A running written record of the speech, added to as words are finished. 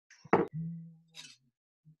Hi,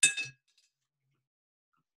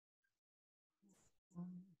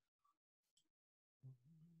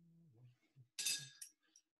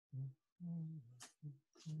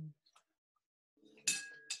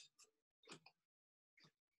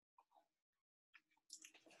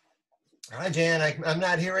 Jan. I'm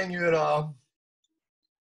not hearing you at all.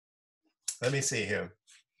 Let me see here.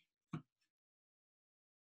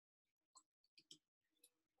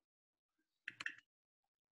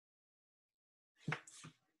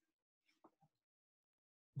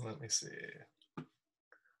 Let me see.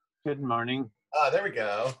 Good morning. Oh, there we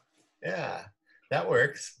go. Yeah, that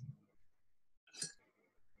works.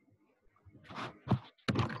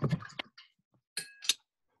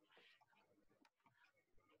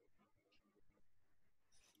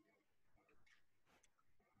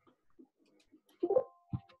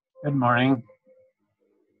 Good morning.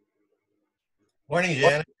 Morning,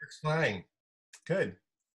 Jan. It works fine. Good.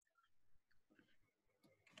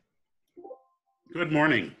 Good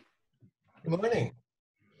morning. Good morning.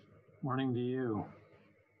 Morning to you.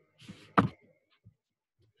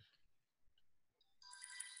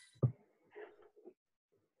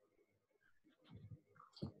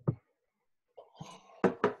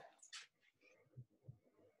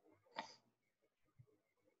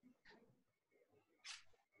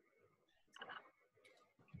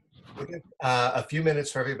 We'll give a few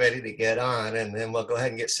minutes for everybody to get on, and then we'll go ahead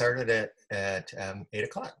and get started at 8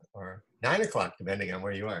 o'clock or 9 o'clock, depending on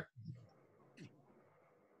where you are.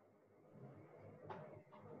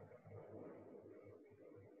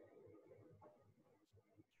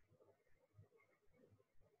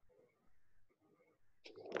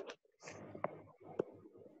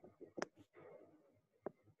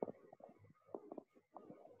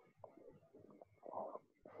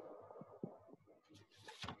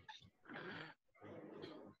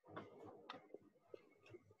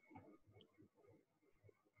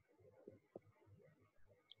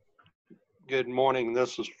 Good morning.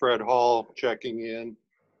 This is Fred Hall checking in.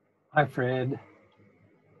 Hi, Fred.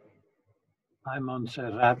 Hi,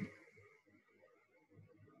 Montserrat.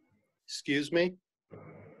 Excuse me?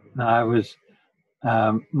 No, I was,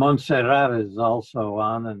 Montserrat is also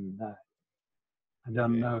on, and I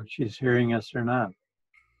don't know if she's hearing us or not.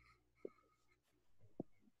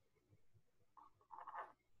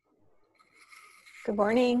 Good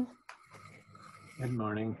morning. Good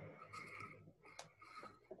morning.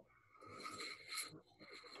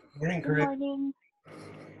 Morning, Good Chris. morning.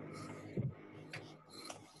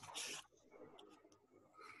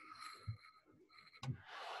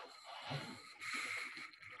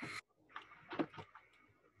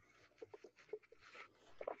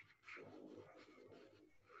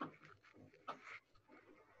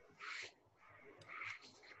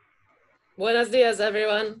 Buenos días,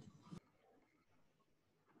 everyone.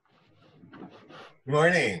 Good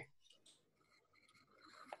morning.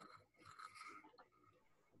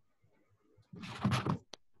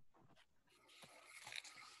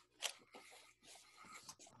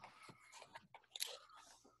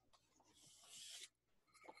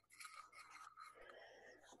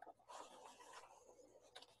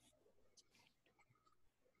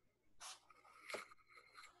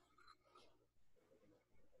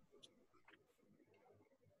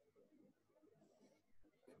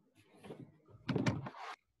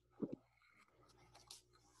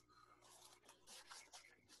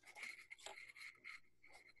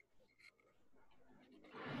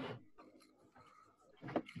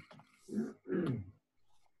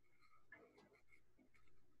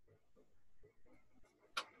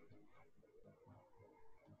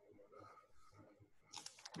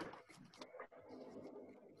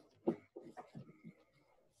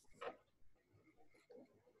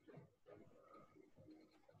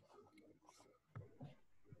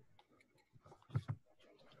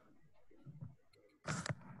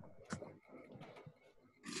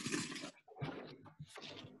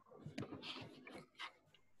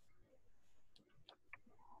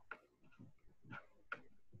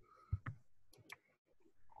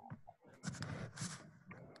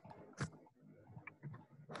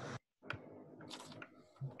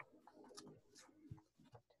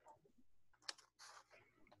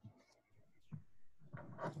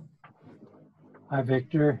 Hi,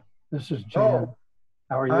 Victor. This is Jan. Oh,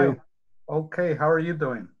 How are hi. you? Okay, how are you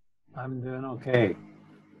doing? I'm doing okay.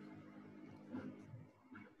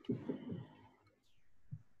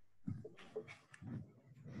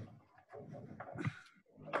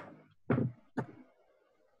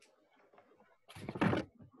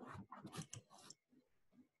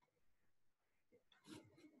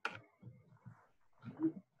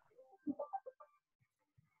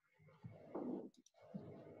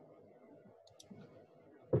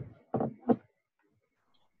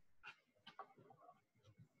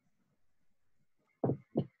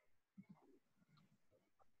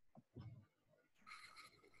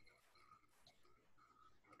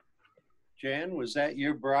 Jan, was that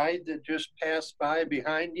your bride that just passed by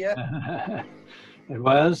behind you? It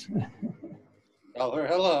was. Tell her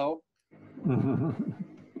hello.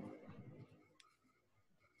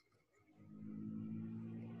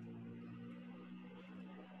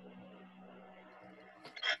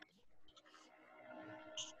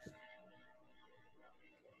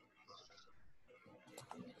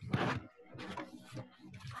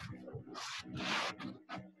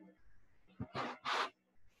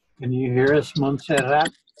 Can you hear us,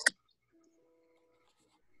 Montserrat?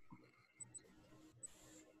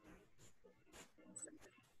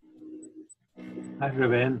 Hi,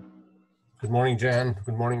 Ruben. Good morning, Jan.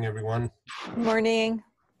 Good morning, everyone. Good morning.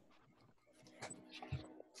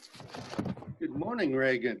 Good morning,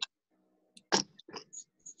 Reagan.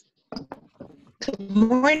 Good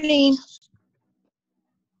morning.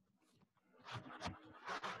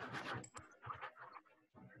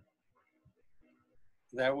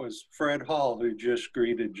 That was Fred Hall who just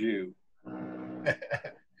greeted you. Good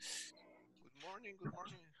morning. Good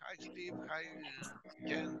morning. Hi, Steve. Hi,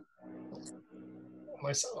 Jen.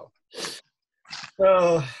 Myself.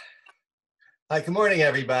 So, hi, good morning,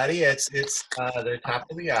 everybody. It's the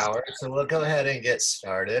top of the hour, so we'll go ahead and get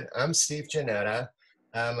started. I'm Steve Jeanetta.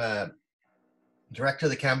 I'm a director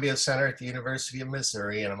of the Cambio Center at the University of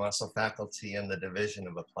Missouri, and I'm also faculty in the Division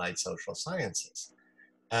of Applied Social Sciences.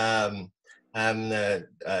 I'm the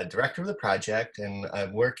director of the project, and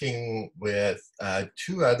I'm working with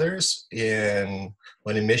two others,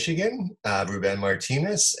 one in Michigan, Ruben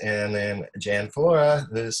Martinez, and then Jan Flora,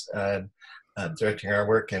 who's directing our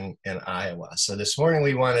work in Iowa. So this morning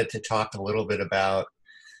we wanted to talk a little bit about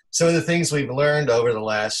some of the things we've learned over the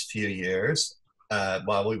last few years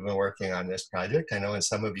while we've been working on this project. I know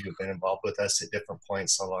some of you have been involved with us at different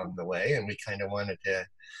points along the way, and we kind of wanted to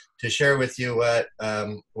share with you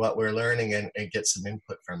what we're learning and get some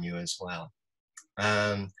input from you as well.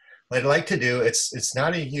 What I'd like to do, it's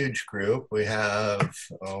not a huge group. We have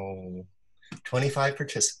 25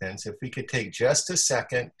 participants. If we could take just a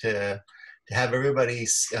second to have everybody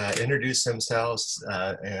introduce themselves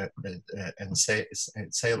and say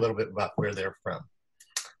a little bit about where they're from.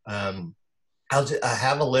 I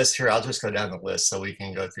have a list here. I'll just go down the list so we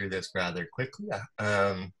can go through this rather quickly.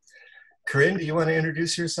 Corinne, do you want to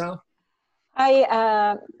introduce yourself? Hi,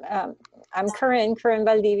 I'm Corinne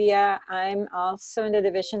Valdivia. I'm also in the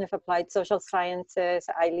Division of Applied Social Sciences.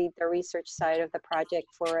 I lead the research side of the project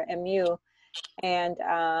for MU, and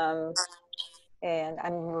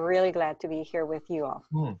I'm really glad to be here with you all.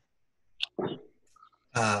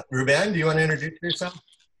 Ruben, do you want to introduce yourself?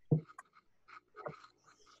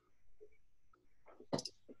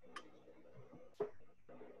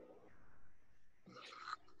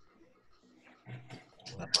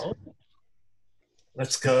 Well,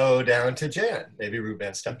 let's go down to Jan. Maybe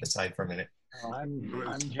Ruben stepped aside for a minute.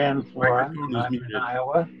 I'm Jan Flora. I'm in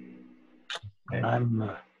Iowa, and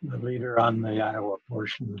I'm the leader on the Iowa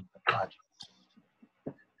portion of the project.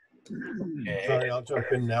 Okay. Sorry, I'll jump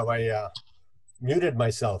in now. I muted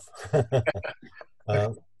myself.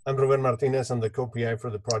 I'm Ruben Martinez. I'm the co-PI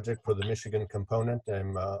for the project for the Michigan component.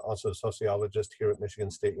 I'm also a sociologist here at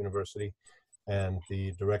Michigan State University and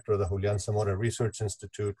the director of the Julian Zamora Research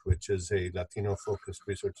Institute, which is a Latino-focused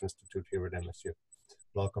research institute here at MSU.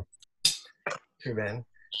 Welcome. Ruben.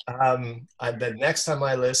 The next on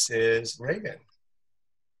my list is Reagan.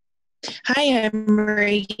 Hi, I'm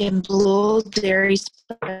Reagan Blue, dairy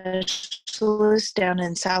specialist down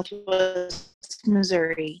in Southwest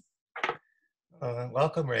Missouri.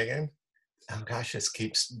 Welcome, Reagan. Oh gosh, this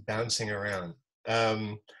keeps bouncing around.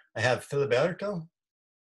 I have Filiberto.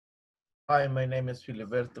 Hi, my name is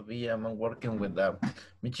Filiberto Villa. I'm working with the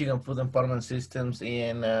Michigan Food and Farming Systems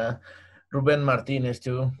and Ruben Martinez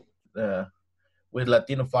too, with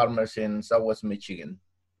Latino farmers in Southwest Michigan.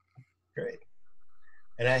 Great.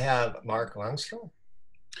 And I have Mark Longstraw.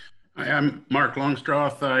 Hi, I'm Mark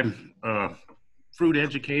Longstraw. I'm a fruit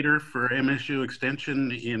educator for MSU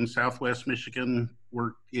Extension in Southwest Michigan.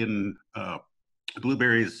 Work in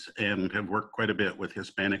blueberries and have worked quite a bit with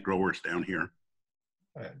Hispanic growers down here.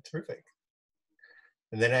 All right, terrific.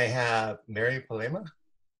 And then I have Mary Palema.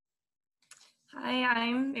 Hi,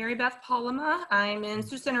 I'm Mary Beth Palema. I'm in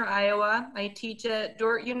Sioux Center, Iowa. I teach at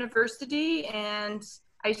Dordt University and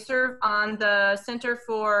I serve on the Center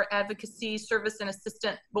for Advocacy Service and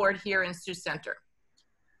Assistant Board here in Sioux Center.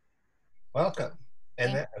 Welcome.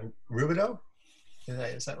 And then Rubido,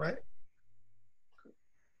 is that right?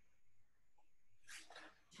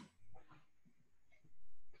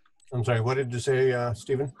 I'm sorry, what did you say,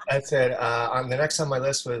 Stephen? I said on the next on my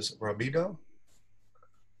list was Robido.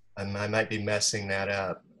 And I might be messing that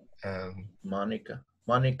up. Monica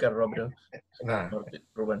Robido. Ah,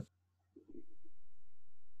 Ruben.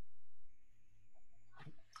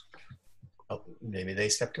 oh, maybe they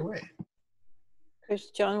stepped away. There's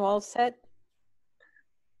John Walsett.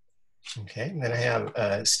 Okay, and then I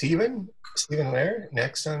have Stephen Ware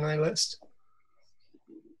next on my list.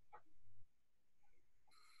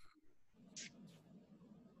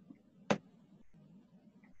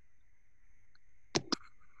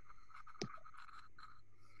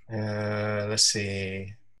 Let's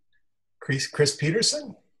see, Chris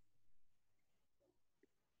Peterson.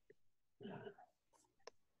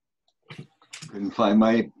 Couldn't find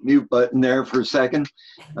my mute button there for a second.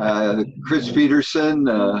 Chris Peterson,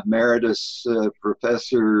 Emeritus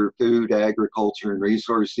Professor, Food, Agriculture, and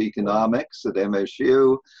Resource Economics at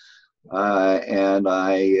MSU. And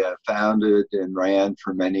I founded and ran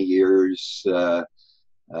for many years the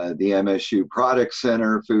MSU Product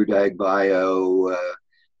Center, Food Ag Bio,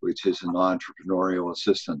 which is an entrepreneurial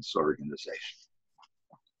assistance organization.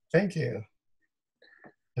 Thank you.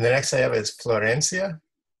 And the next I have is Florencia.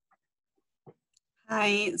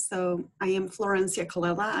 Hi, so I am Florencia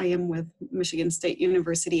Colella. I am with Michigan State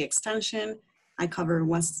University Extension. I cover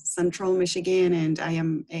West Central Michigan, and I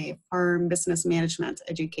am a farm business management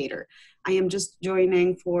educator. I am just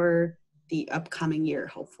joining for the upcoming year,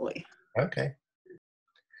 hopefully. Okay.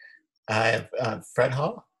 I have Fred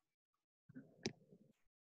Hall.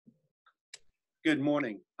 Good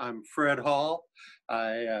morning. I'm Fred Hall.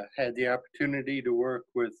 I had the opportunity to work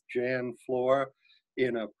with Jan Flora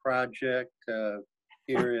in a project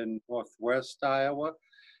here in Northwest Iowa.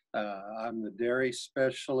 I'm the dairy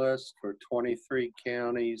specialist for 23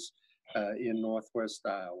 counties in Northwest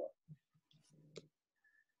Iowa.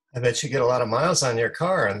 I bet you get a lot of miles on your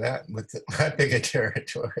car on that with that big a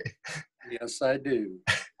territory. Yes, I do.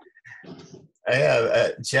 I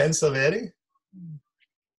have Jen Silvetti.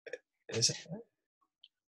 Is it?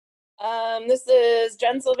 This is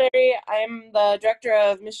Jen Silvetti. I'm the director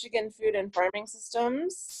of Michigan Food and Farming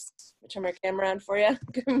Systems. Let me turn my camera on for you.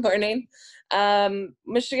 Good morning.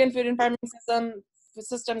 Michigan Food and Farming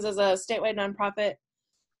Systems is a statewide nonprofit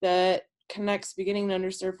that connects beginning and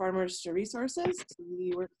underserved farmers to resources. So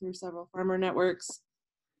we work through several farmer networks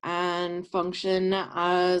and function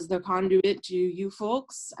as the conduit to you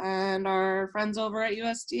folks and our friends over at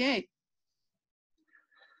USDA.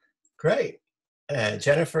 Great.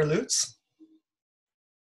 Jennifer Lutz.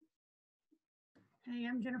 Hey,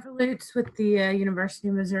 I'm Jennifer Lutz with the University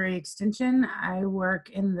of Missouri Extension. I work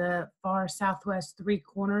in the far southwest three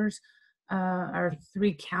corners, or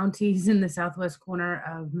three counties in the southwest corner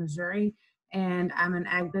of Missouri. And I'm an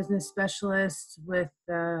ag business specialist with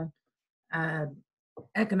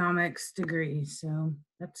economics degree. So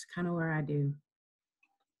that's kind of where I do.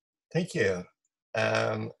 Thank you.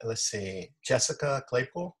 Let's see, Jessica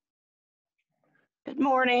Claypool. Good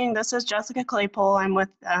morning. This is Jessica Claypool. I'm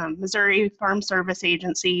with Missouri Farm Service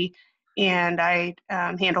Agency, and I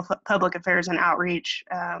handle public affairs and outreach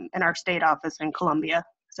in our state office in Columbia.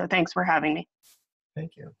 So thanks for having me.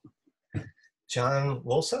 Thank you. John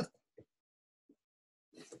Wolseth.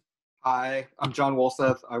 Hi, I'm John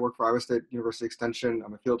Wolseth. I work for Iowa State University Extension.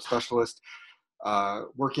 I'm a field specialist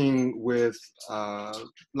working with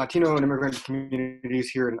Latino and immigrant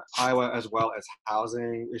communities here in Iowa, as well as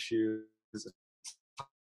housing issues.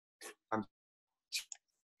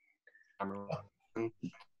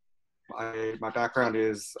 My background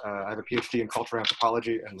is I have a PhD in cultural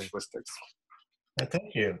anthropology and linguistics.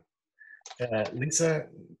 Thank you. Lisa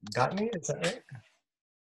Gottney, is that right?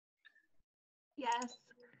 Yes.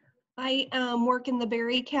 I work in the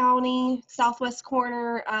Berry County, southwest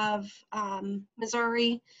corner of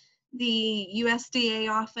Missouri, the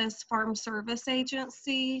USDA office Farm Service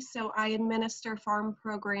Agency. So I administer farm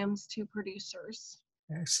programs to producers.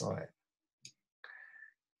 Excellent.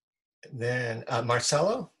 Then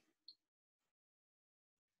Marcelo.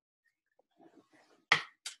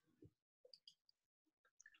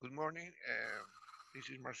 Good morning. This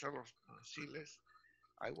is Marcelo Siles.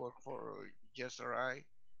 I work for USDA.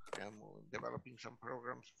 I'm developing some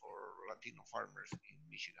programs for Latino farmers in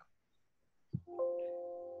Michigan.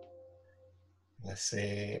 Let's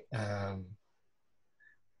see.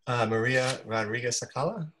 Maria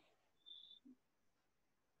Rodriguez-Acala.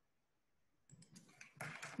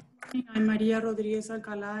 I'm Maria Rodriguez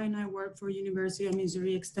Alcala, and I work for University of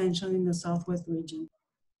Missouri Extension in the Southwest region.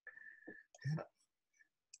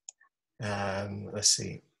 Let's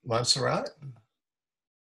see, Montserrat.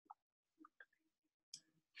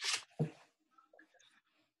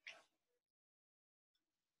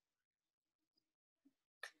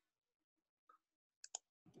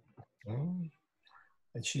 And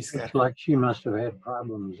she's got. Looks like she must have had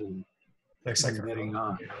problems in Looks like getting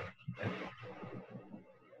on.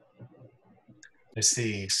 Let's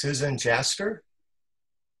see, Susan Jaster.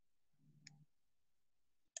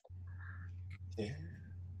 Yeah.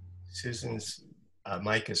 Susan's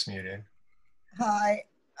mic is muted. Hi,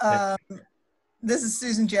 this is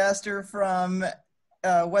Susan Jaster from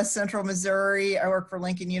West Central Missouri. I work for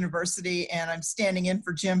Lincoln University, and I'm standing in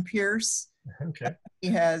for Jim Pierce. Okay. He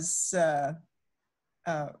has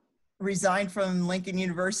resigned from Lincoln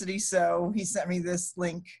University, so he sent me this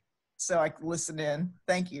link so I could listen in.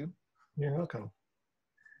 Thank you. You're welcome.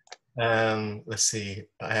 Let's see,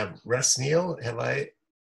 I have Russ Neal. Have I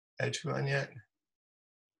had you on yet?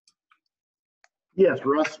 Yes,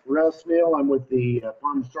 Russ Neal. I'm with the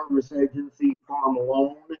Farm Service Agency, Farm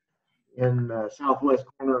Alone, in southwest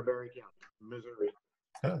corner of Berry County, Missouri.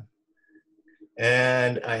 Huh.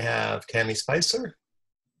 And I have Tammy Spicer.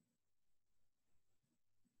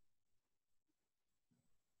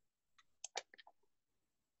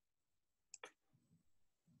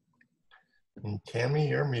 And Tammy,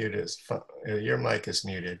 you're muted. Your mic is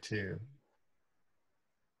muted too.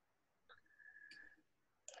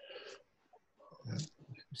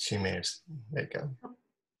 She may have, there you go.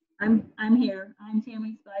 I'm here. I'm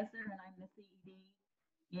Tammy Spicer, and I'm the CED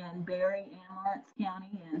in Berry and Lawrence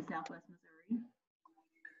County in Southwest Missouri.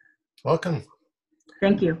 Welcome.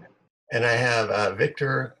 Thank you. And I have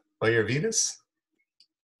Victor Oyervides.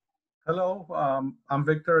 Hello, I'm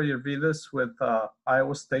Victor Oyervides with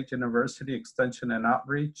Iowa State University Extension and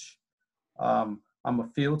Outreach. I'm a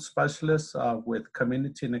field specialist with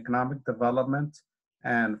Community and Economic Development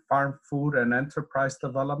and Farm, Food, and Enterprise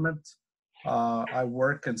Development. I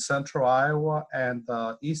work in Central Iowa and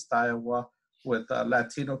East Iowa with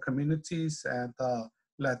Latino communities and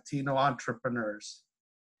Latino entrepreneurs.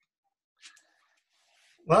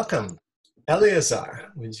 Welcome.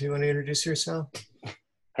 Eleazar, would you want to introduce yourself?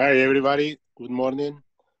 Hi, everybody. Good morning.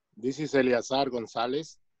 This is Eleazar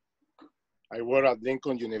Gonzalez. I work at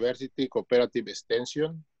Lincoln University Cooperative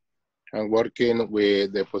Extension. I'm working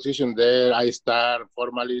with the position there. I start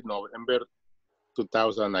formally November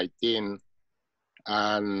 2019,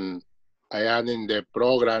 and I am in the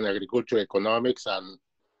program Agriculture Economics and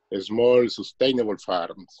Small Sustainable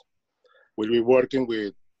Farms. We'll be working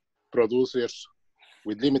with producers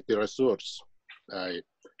with limited resources,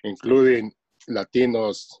 including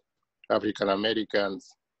Latinos, African Americans,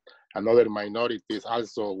 and other minorities,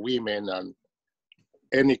 also women, and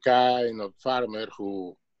any kind of farmer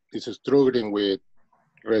who is struggling with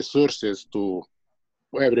resources to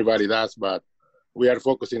everybody does, but we are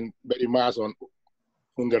focusing very much on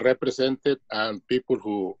underrepresented and people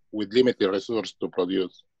who with limited resources to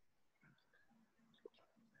produce.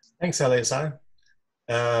 Thanks, Eleazar.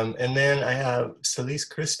 And then I have Celise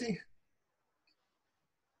Christie.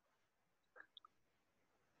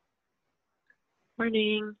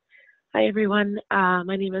 Morning. Hi, everyone.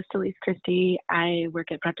 My name is Celise Christie. I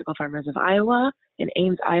work at Practical Farmers of Iowa in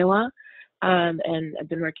Ames, Iowa. And I've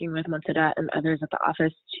been working with Montserrat and others at the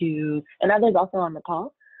office and others also on the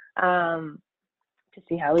call, to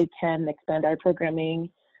see how we can expand our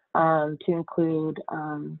programming to include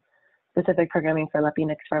specific programming for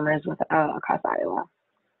Latinx farmers across Iowa.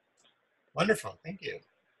 Wonderful, thank you.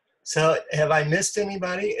 So have I missed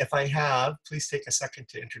anybody? If I have, please take a second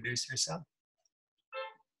to introduce yourself.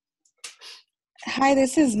 Hi,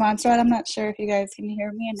 this is Montserrat. I'm not sure if you guys can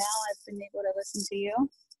hear me, and now I've been able to listen to you.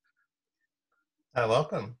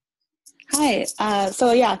 Welcome. Hi.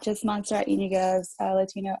 So yeah, just Montserrat Iniguez,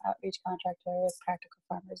 Latino outreach contractor with Practical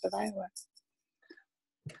Farmers of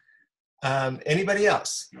Iowa. Anybody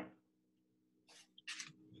else?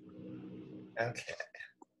 Okay.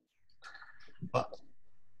 Well,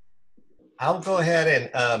 I'll go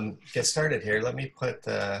ahead and get started here. Let me put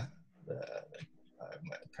my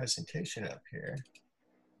presentation up here.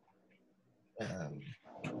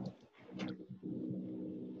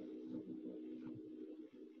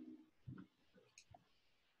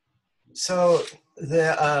 So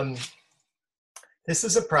this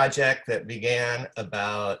is a project that began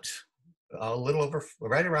about a little over,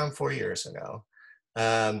 right around 4 years ago.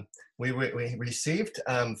 We received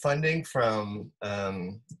funding from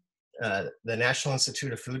the National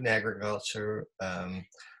Institute of Food and Agriculture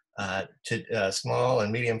to Small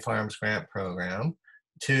and Medium Farms Grant Program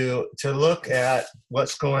to look at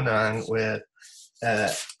what's going on with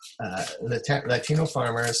Latino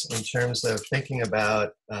farmers in terms of thinking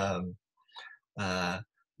about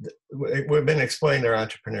we've been exploring their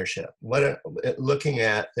entrepreneurship. Looking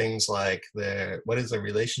at things like what is the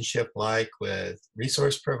relationship like with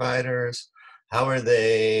resource providers? How are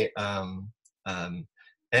they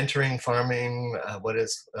entering farming? What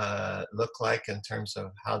does look like in terms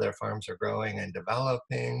of how their farms are growing and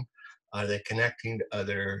developing? Are they connecting to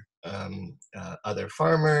other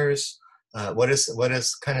farmers? What is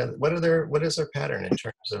their pattern in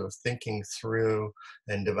terms of thinking through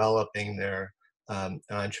and developing their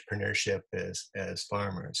entrepreneurship as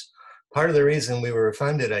farmers? Part of the reason we were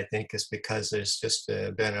funded, I think, is because there's just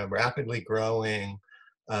been a rapidly growing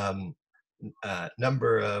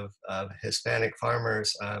number of Hispanic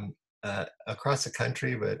farmers across the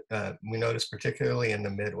country, but we noticed particularly in the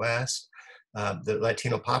Midwest. The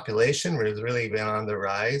Latino population has really been on the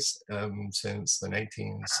rise since the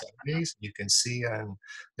 1970s. You can see on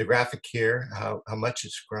the graphic here how much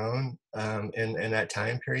it's grown in that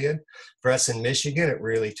time period. For us in Michigan,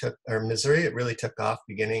 Missouri, it really took off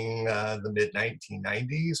beginning the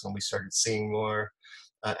mid-1990s when we started seeing more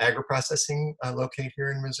agri-processing locate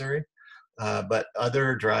here in Missouri. But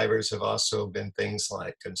other drivers have also been things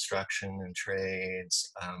like construction and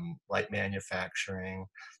trades, light manufacturing.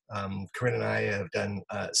 Corinne and I have done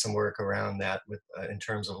some work around that in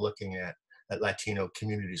terms of looking at Latino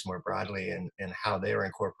communities more broadly and how they're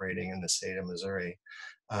incorporating in the state of Missouri.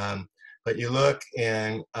 But you look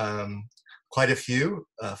and quite a few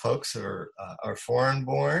folks are foreign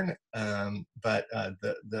born, but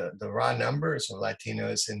the raw numbers of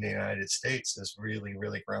Latinos in the United States has really,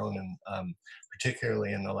 really grown, and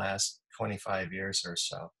particularly in the last 25 years or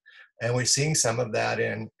so. And we're seeing some of that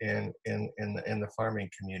in the farming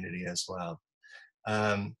community as well.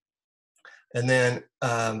 And then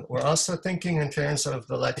we're also thinking in terms of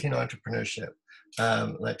the Latino entrepreneurship.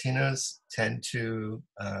 Latinos tend to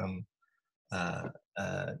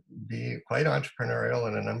be quite entrepreneurial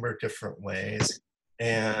in a number of different ways.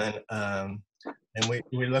 And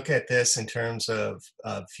we look at this in terms of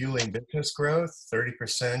fueling business growth.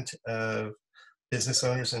 30% of business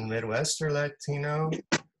owners in the Midwest are Latino.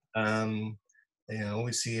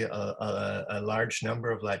 We see a large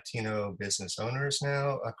number of Latino business owners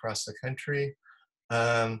now across the country.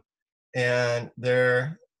 And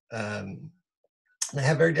they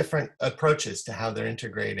have very different approaches to how they're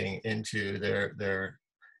integrating into their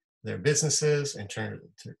businesses, into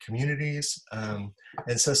communities. And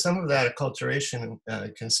so some of that acculturation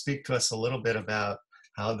can speak to us a little bit about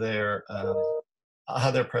how they're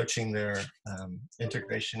approaching their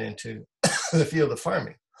integration into the field of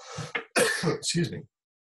farming. Excuse me.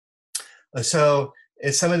 So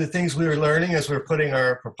it's some of the things we were learning as we were putting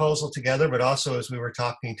our proposal together, but also as we were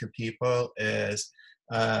talking to people is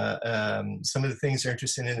some of the things they're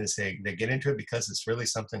interested in is they get into it because it's really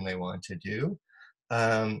something they want to do.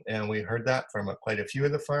 And we heard that from quite a few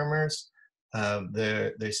of the farmers.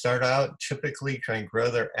 They start out typically trying to grow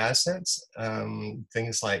their assets,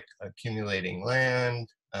 things like accumulating land.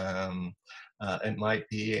 It might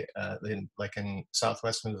be like in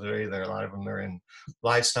Southwest Missouri, a lot of them are in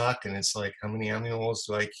livestock, and it's like, how many animals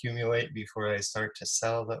do I accumulate before I start to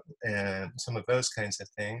sell them, and some of those kinds of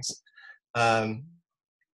things.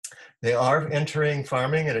 They are entering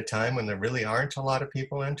farming at a time when there really aren't a lot of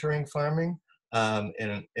people entering farming.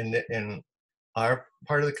 In our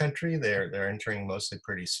part of the country, they're entering mostly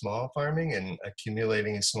pretty small farming and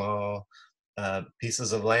accumulating small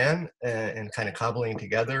pieces of land and kind of cobbling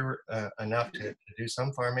together enough to do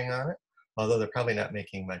some farming on it, although they're probably not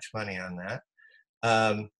making much money on that.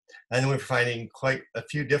 And we're finding quite a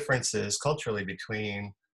few differences culturally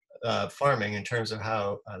between farming in terms of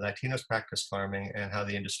how Latinos practice farming and how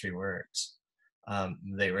the industry works.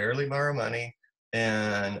 They rarely borrow money,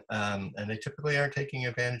 and they typically aren't taking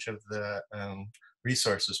advantage of the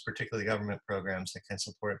resources, particularly government programs that can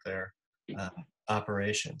support their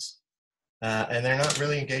operations. And they're not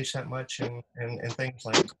really engaged that much in things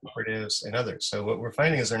like cooperatives and others. So what we're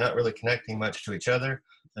finding is they're not really connecting much to each other,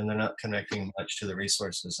 and they're not connecting much to the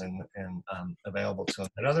resources and available to them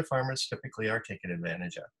that other farmers typically are taking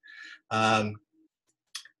advantage of.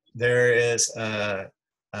 There is,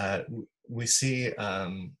 we see,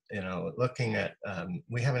 looking at,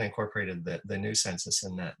 we haven't incorporated the new census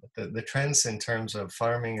in that, but the trends in terms of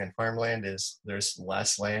farming and farmland is there's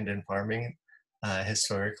less land in farming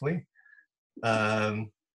historically.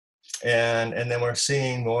 And then we're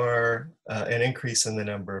seeing more an increase in the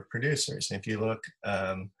number of producers. And if you look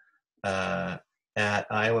at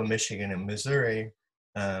Iowa, Michigan, and Missouri,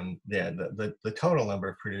 the total number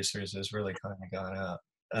of producers has really kind of gone up.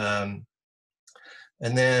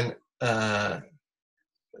 And then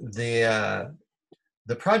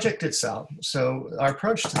the project itself. So our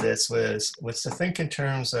approach to this was to think in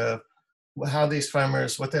terms of how these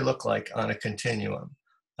farmers, what they look like on a continuum.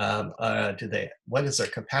 What is their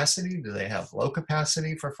capacity? Do they have low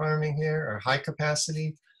capacity for farming here or high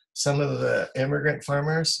capacity? Some of the immigrant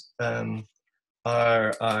farmers they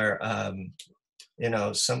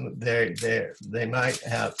might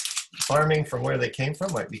have farming from where they came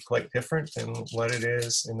from might be quite different than what it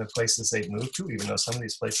is in the places they've moved to, even though some of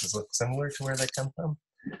these places look similar to where they come from.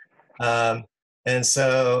 And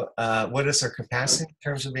so what is their capacity in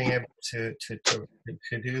terms of being able to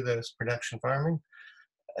do this production farming?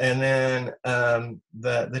 And then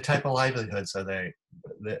the type of livelihoods are they,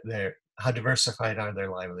 how diversified are their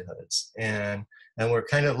livelihoods? And we're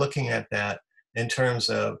kind of looking at that in terms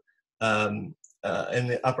of, in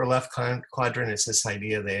the upper left quadrant, it's this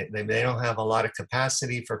idea they don't have a lot of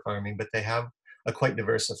capacity for farming, but they have a quite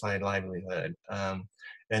diversified livelihood.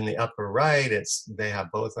 In the upper right, they have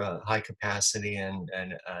both a high capacity and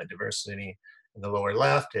diversity. In the lower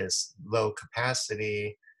left is low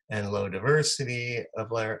capacity and low diversity of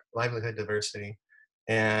livelihood diversity.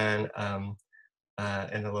 And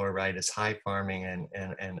in the lower right is high farming and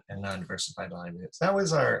non-diversified livelihoods. That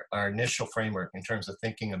was our initial framework in terms of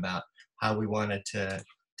thinking about how we wanted to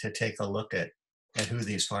take a look at who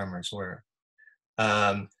these farmers were.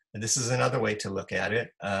 And this is another way to look at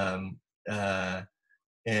it.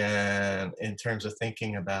 And in terms of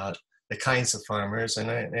thinking about the kinds of farmers,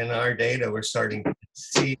 and in our data, we're starting to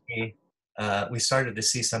see, we started to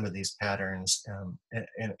see some of these patterns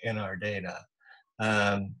in our data.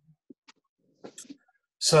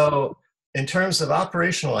 So in terms of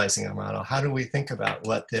operationalizing a model, how do we think about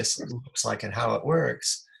what this looks like and how it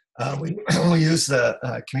works? We use the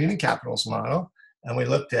community capitals model, and we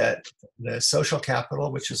looked at the social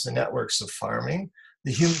capital, which is the networks of farming,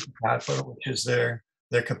 the human capital, which is their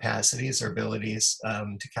capacities, their abilities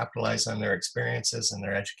to capitalize on their experiences and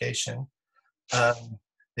their education. The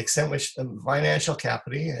extent which the financial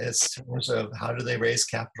capital is in terms of how do they raise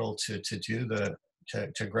capital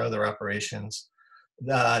to grow their operations.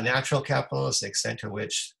 The natural capital is the extent to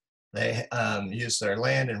which they use their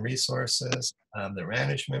land and resources, their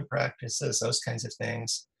management practices, those kinds of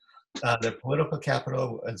things. The political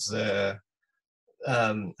capital is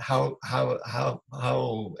how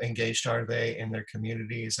engaged are they in their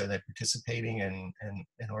communities? Are they participating in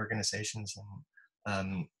organizations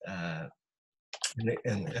and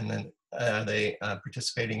then are they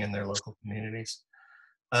participating in their local communities?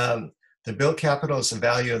 The built capital is the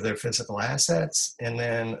value of their physical assets, and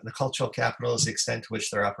then the cultural capital is the extent to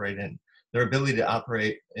which they're operating, their ability to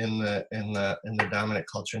operate in the dominant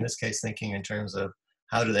culture. In this case, thinking in terms of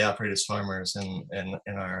how do they operate as farmers in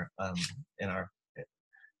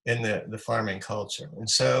the farming culture. And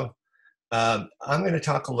so I'm going to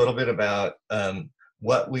talk a little bit about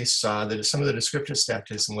what we saw, some of the descriptive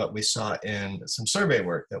statistics and what we saw in some survey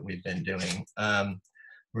work that we've been doing.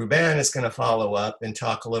 Ruben is going to follow up and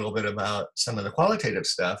talk a little bit about some of the qualitative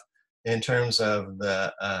stuff in terms of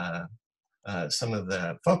some of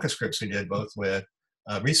the focus groups we did, both with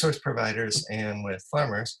resource providers and with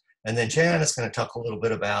farmers. And then Jan is going to talk a little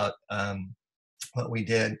bit about what we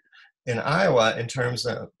did in Iowa in terms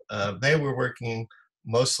of they were working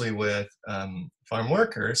mostly with farm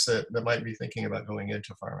workers that might be thinking about going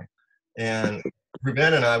into farming. And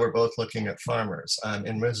Ruben and I were both looking at farmers.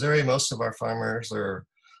 In Missouri, most of our farmers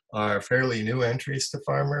are fairly new entries to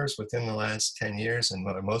farmers within the last 10 years and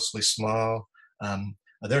are mostly small.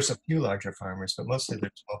 There's a few larger farmers, but mostly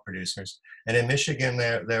they're small producers. And in Michigan,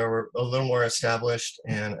 they were a little more established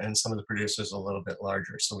and some of the producers a little bit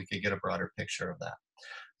larger, so we could get a broader picture of that.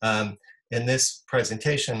 In this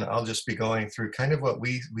presentation, I'll just be going through kind of what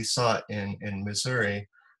we saw in Missouri.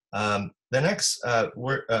 The next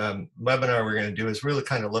webinar we're going to do is really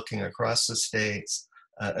kind of looking across the states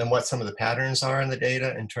and what some of the patterns are in the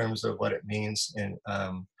data in terms of what it means in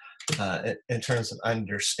terms of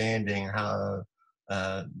understanding how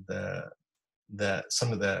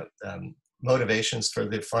some of the motivations for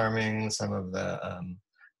the farming, some of the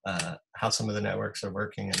how some of the networks are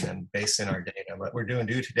working, and then based in our data. What we're doing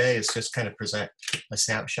today is just kind of present a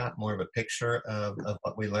snapshot, more of a picture of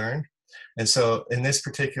what we learned. And so in this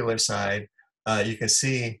particular side, you can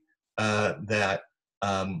see that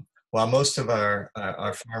while most of our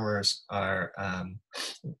farmers are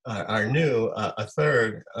new, a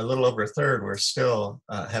little over a third, were still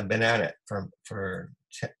have been at it for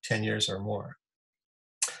 10 years or more.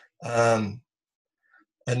 And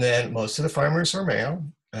then most of the farmers were male,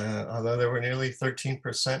 although there were nearly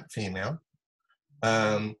 13% female.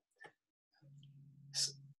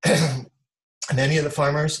 Many of the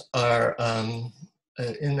farmers are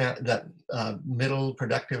in that middle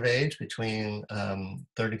productive age between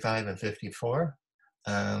 35 and 54.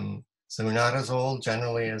 So we're not as old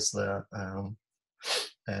generally as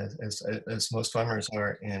as most farmers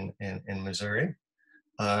are in Missouri.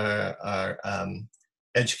 Our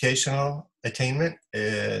educational attainment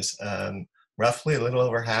is roughly a little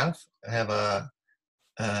over half have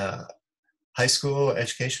high school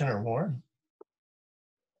education or more.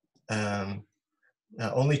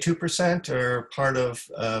 Only 2% are part of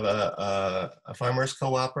a farmers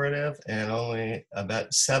cooperative, and only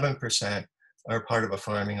about 7% are part of a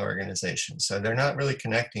farming organization. So they're not really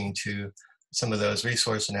connecting to some of those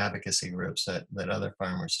resource and advocacy groups that other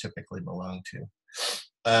farmers typically belong to.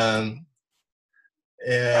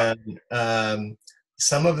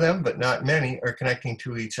 Some of them, but not many, are connecting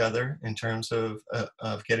to each other in terms of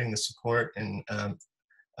getting the support and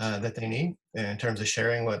that they need, in terms of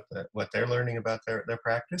sharing what they're learning about their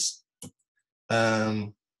practice.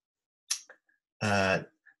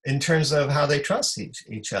 In terms of how they trust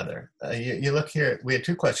each other. You look here, we had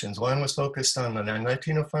two questions. One was focused on the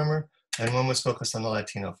non-Latino farmer, and one was focused on the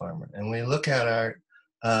Latino farmer. And we look at our,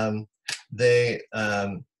 the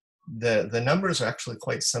numbers are actually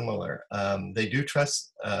quite similar. They do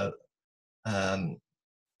trust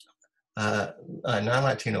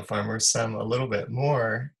non-Latino farmers, some a little bit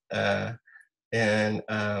more, but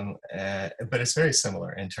it's very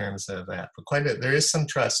similar in terms of that. But there is some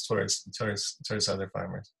trust towards other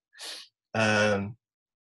farmers.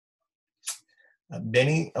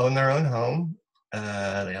 Many own their own home.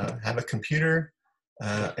 They have a computer,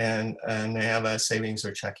 and they have a savings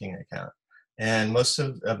or checking account. And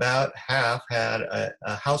about half had a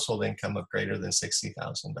household income of greater than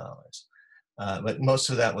 $60,000. But most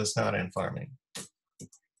of that was not in farming.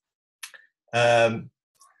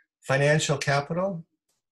 Financial capital,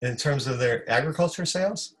 in terms of their agriculture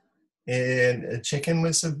sales, and chicken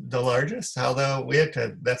was the largest, although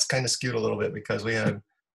that's kind of skewed a little bit because we had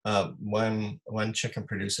one chicken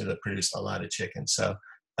producer that produced a lot of chicken. So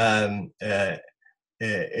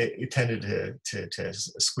it tended to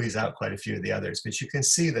squeeze out quite a few of the others. But you can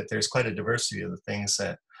see that there's quite a diversity of the things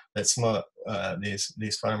that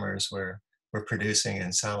these farmers were producing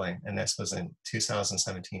and selling, and this was in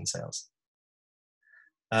 2017 sales.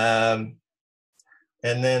 And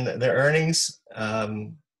then the earnings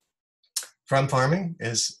from farming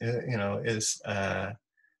is a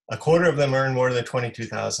quarter of them earned more than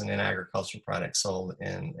 $22,000 in agricultural products sold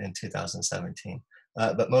in 2017.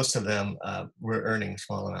 But most of them were earning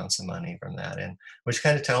small amounts of money from that, and which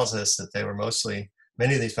kind of tells us that they were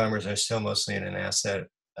many of these farmers are still mostly in an asset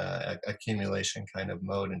accumulation kind of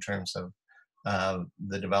mode in terms of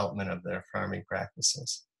the development of their farming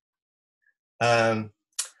practices.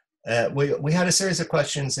 We had a series of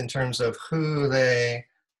questions in terms of who they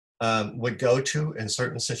would go to in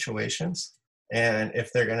certain situations, and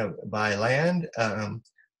if they're going to buy land.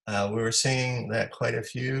 We were seeing that quite a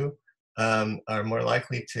few are more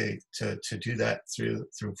likely to do that through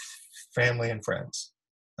family and friends.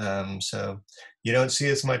 So you don't see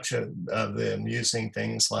as much of them using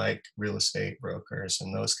things like real estate brokers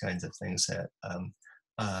and those kinds of things that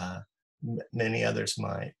many others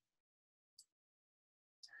might.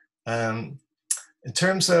 In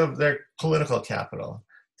terms of their political capital,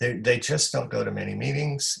 they just don't go to many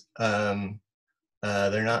meetings. They're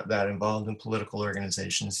not that involved in political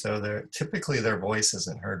organizations, so typically their voice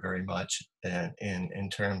isn't heard very much in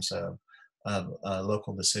terms of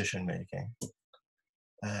local decision making.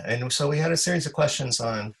 And so we had a series of questions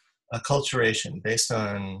on acculturation based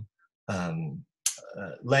on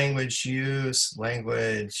language use, where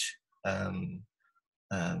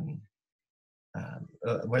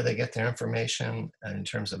they get their information in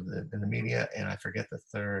terms of the media, and I forget the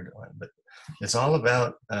third one, but it's all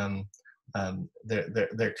about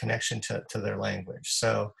their connection to their language.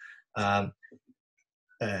 So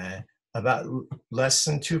about less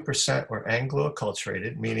than 2% were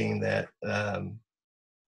Anglo-acculturated, meaning that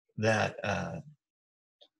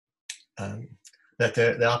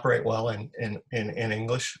they operate well in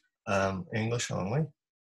English, English only.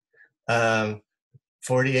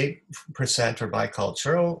 48% are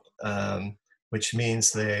bicultural, which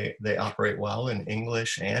means they operate well in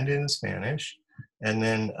English and in Spanish. And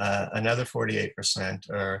then another 48%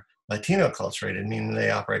 are Latino acculturated, meaning they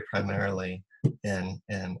operate primarily in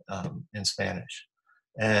Spanish.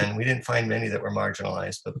 And we didn't find many that were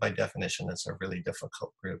marginalized, but by definition, it's a really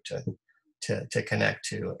difficult group to connect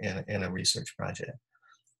to in a research project.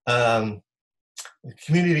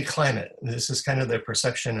 Community climate. This is kind of their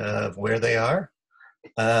perception of where they are.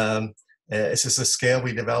 This is a scale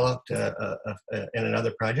we developed in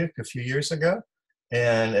another project a few years ago.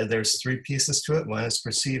 And there's 3 pieces to it. One is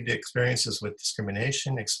perceived experiences with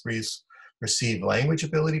discrimination, perceived language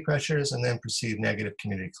ability pressures, and then perceived negative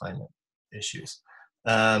community climate issues.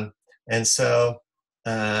 And so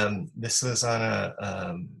this was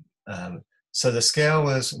on so the scale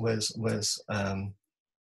was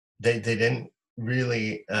they didn't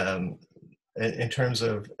really in terms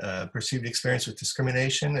of perceived experience with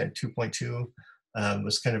discrimination, at 2.2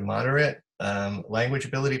 was kind of moderate. Language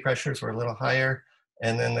ability pressures were a little higher,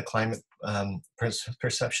 and then the climate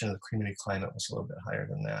perception of the community climate was a little bit higher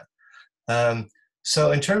than that.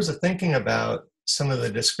 So in terms of thinking about some of the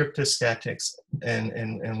descriptive statistics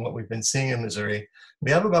and what we've been seeing in Missouri,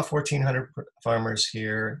 we have about 1,400 farmers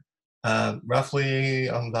here, roughly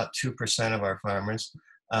about 2% of our farmers.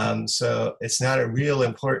 So it's not a real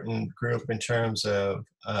important group in terms of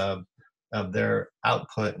their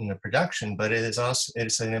output and the production, but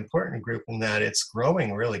it's an important group in that it's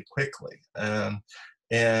growing really quickly. And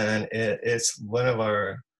it's one of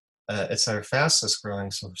it's our fastest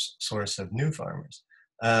growing source of new farmers.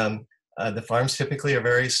 The farms typically are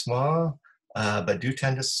very small, but do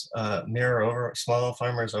tend to mirror small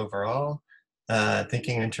farmers overall,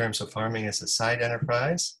 thinking in terms of farming as a side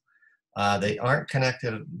enterprise. They aren't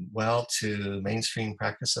connected well to mainstream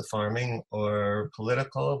practice of farming or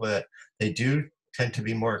political, but they do tend to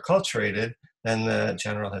be more acculturated than the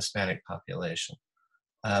general Hispanic population.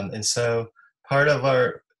 And so part of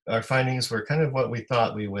our findings were kind of what we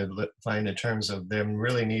thought we would find in terms of them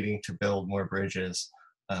really needing to build more bridges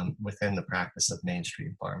within the practice of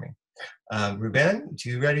mainstream farming. Ruben, do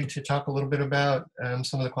you ready to talk a little bit about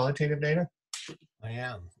some of the qualitative data? I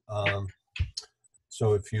am.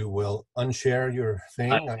 So if you will unshare your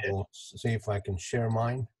thing, I will see if I can share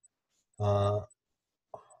mine.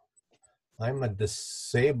 I'm a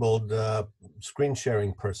disabled screen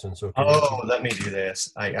sharing person. So let me do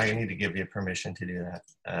this. I need to give you permission to do that.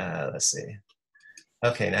 Let's see.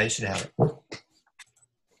 Okay, now you should have it.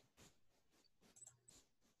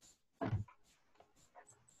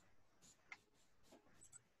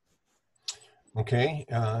 Okay,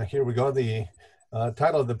 here we go. The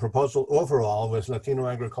title of the proposal overall was Latino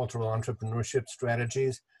Agricultural Entrepreneurship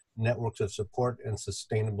Strategies, Networks of Support and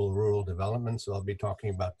Sustainable Rural Development. So I'll be talking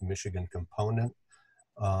about the Michigan component.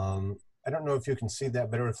 I don't know if you can see that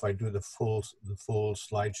better if I do the full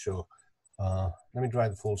slideshow. Let me try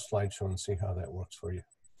the full slideshow and see how that works for you.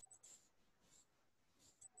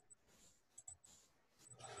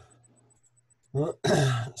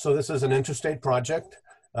 So this is an interstate project.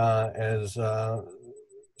 As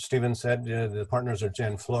Stephen said, the partners are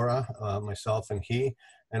Jan Flora, myself, and he.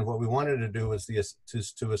 And what we wanted to do was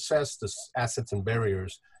to assess the assets and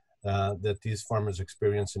barriers that these farmers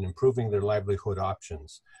experience in improving their livelihood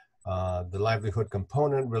options. The livelihood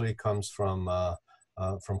component really comes from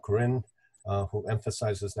Corinne, who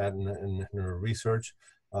emphasizes that in her research.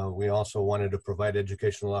 We also wanted to provide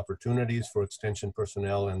educational opportunities for extension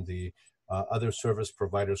personnel and the other service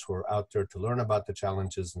providers who are out there to learn about the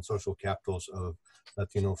challenges and social capitals of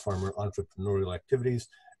Latino farmer entrepreneurial activities.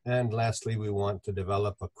 And lastly, we want to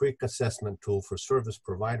develop a quick assessment tool for service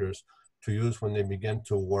providers to use when they begin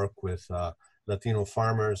to work with Latino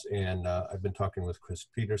farmers. And I've been talking with Chris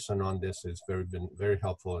Peterson on this. It's been very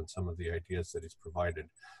helpful in some of the ideas that he's provided.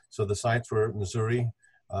 So the sites were Missouri,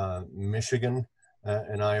 Michigan,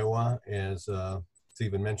 and Iowa, as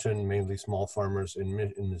Stephen mentioned, mainly small farmers in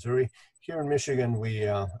Missouri. Here in Michigan, we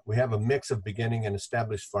have a mix of beginning and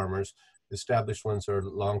established farmers. Established ones are a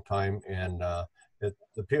long time, and it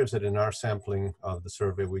appears that in our sampling of the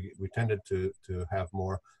survey, we tended to have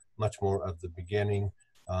much more of the beginning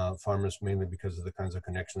farmers, mainly because of the kinds of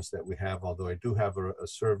connections that we have. Although I do have a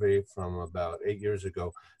survey from about 8 years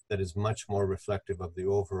ago that is much more reflective of the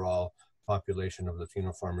overall population of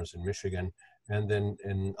Latino farmers in Michigan. And then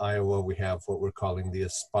in Iowa, we have what we're calling the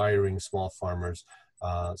aspiring small farmers,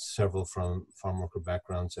 several from farm worker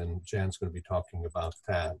backgrounds, and Jan's going to be talking about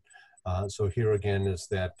that. So here again is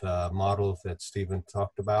that model that Stephen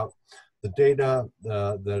talked about. The data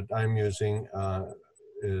that I'm using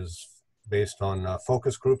is based on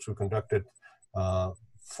focus groups. We conducted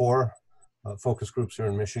 4 focus groups here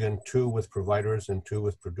in Michigan, 2 with providers and 2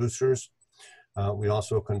 with producers. We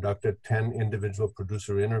also conducted 10 individual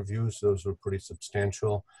producer interviews. Those were pretty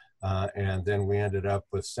substantial. And then we ended up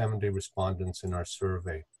with 70 respondents in our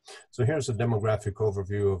survey. So here's a demographic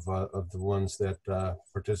overview of the ones that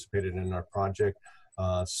participated in our project.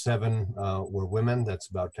 7 were women. That's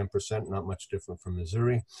about 10%, not much different from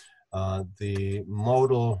Missouri. The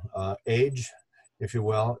modal age, if you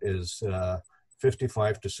will, is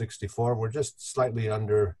 55 to 64. We're just slightly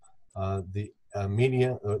under the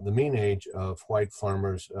mean age of white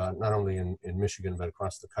farmers, not only in Michigan, but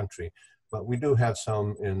across the country. But we do have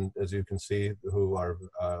some, as you can see, who are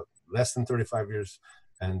less than 35 years,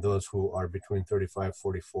 and those who are between 35,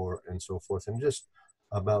 44, and so forth. And just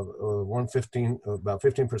about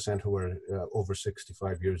 15% who are over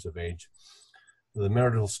 65 years of age. The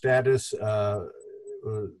marital status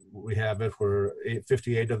we have it where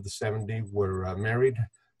 58 of the 70 were married,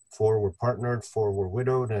 4 were partnered, 4 were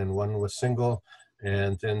widowed, and 1 was single.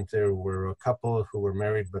 And then there were a couple who were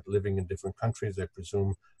married but living in different countries. I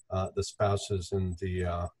presume the spouse is in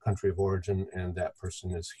the country of origin and that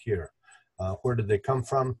person is here. Where did they come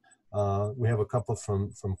from? We have a couple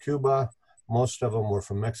from Cuba. Most of them were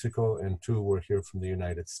from Mexico, and 2 were here from the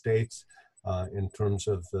United States. In terms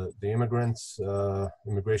of the immigrants,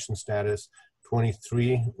 immigration status,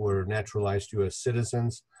 23 were naturalized U.S.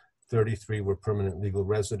 citizens, 33 were permanent legal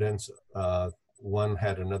residents, 1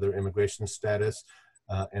 had another immigration status,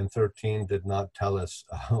 and 13 did not tell us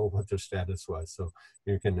what their status was. So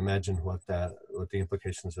you can imagine what the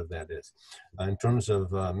implications of that is. In terms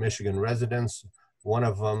of Michigan residents, 1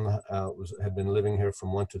 of them had been living here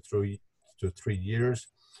from 1 to 3 years.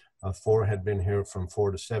 4 had been here from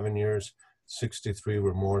 4 to 7 years. 63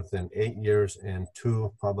 were more than 8 years, and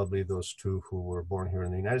 2, probably those 2 who were born here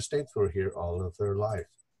in the United States, were here all of their life.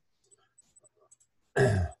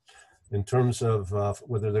 In terms of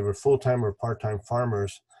whether they were full-time or part-time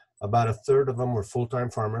farmers, about 1/3 of them were full-time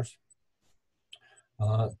farmers.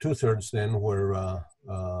 2/3 then were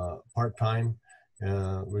part-time.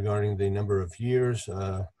 Regarding the number of years,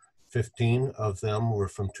 15 of them were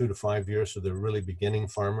from 2 to 5 years, so they're really beginning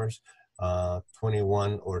farmers.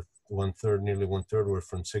 21 or 1/3, nearly 1/3 were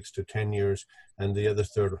from 6 to 10 years, and the other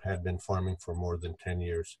 1/3 had been farming for more than 10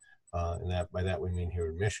 years. And by that we mean here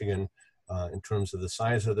in Michigan. In terms of the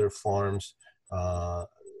size of their farms,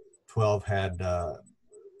 12 had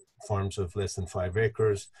farms of less than 5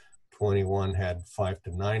 acres, 21 had 5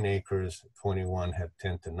 to 9 acres, 21 had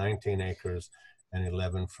 10 to 19 acres, and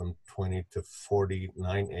 11 from 20 to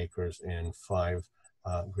 49 acres, and 5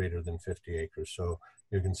 greater than 50 acres. So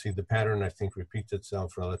you can see the pattern, I think, repeats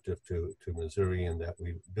itself relative to Missouri, in that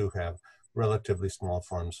we do have relatively small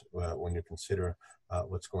farms when you consider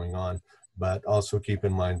what's going on. But also keep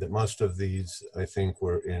in mind that most of these, I think,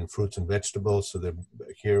 were in fruits and vegetables. So they're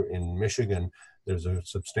here in Michigan, there's a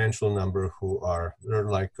substantial number who are, they're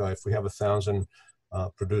like, if we have 1,000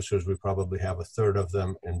 producers, we probably have 1/3 of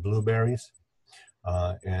them in blueberries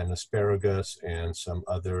and asparagus and some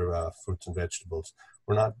other fruits and vegetables.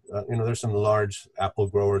 We're not, there's some large apple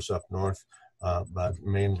growers up north, but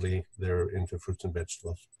mainly they're into fruits and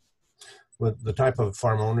vegetables. With the type of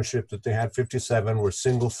farm ownership that they had, 57 were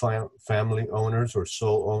single family owners or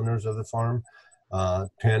sole owners of the farm.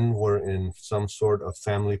 10 were in some sort of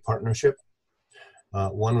family partnership.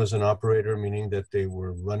 1 was an operator, meaning that they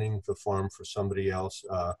were running the farm for somebody else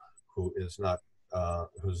who is not,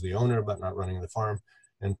 who's the owner but not running the farm.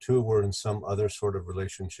 And 2 were in some other sort of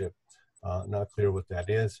relationship. Not clear what that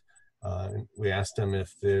is. We asked them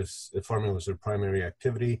if farming was their primary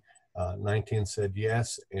activity. 19 said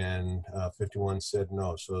yes, and 51 said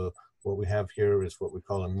no. So what we have here is what we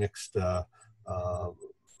call a mixed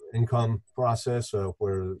income process,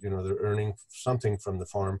 where they're earning something from the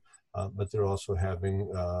farm, but they're also having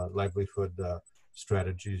livelihood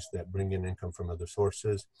strategies that bring in income from other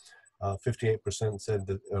sources. 58% said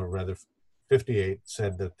that, or rather 58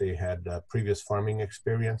 said that they had previous farming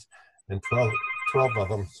experience, and 12 of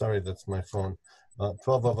them, sorry, that's my phone,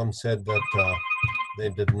 12 of them said that they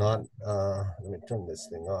did not, let me turn this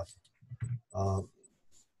thing off,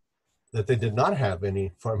 that they did not have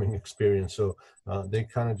any farming experience. So they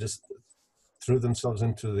kind of just threw themselves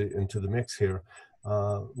into the mix here.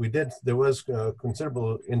 There was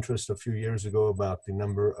considerable interest a few years ago about the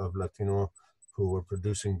number of Latino who were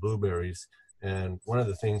producing blueberries. And one of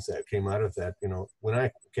the things that came out of that, when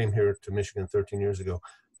I came here to Michigan 13 years ago,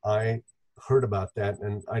 I heard about that,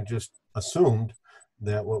 and I just assumed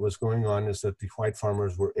that what was going on is that the white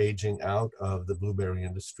farmers were aging out of the blueberry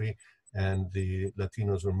industry and the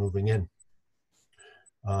Latinos were moving in.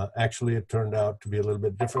 Actually, it turned out to be a little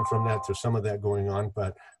bit different from that. There's some of that going on,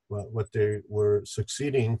 but what they were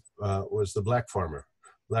succeeding was the black farmer.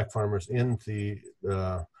 Black farmers in the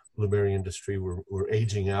blueberry industry were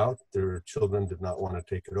aging out. Their children did not want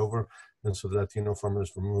to take it over. And so the Latino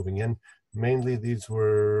farmers were moving in. Mainly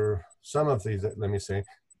some of these, let me say,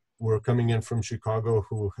 were coming in from Chicago,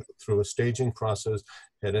 who through a staging process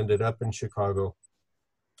had ended up in Chicago,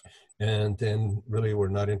 and then really were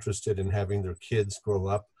not interested in having their kids grow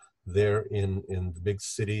up there in the big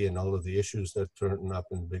city and all of the issues that turn up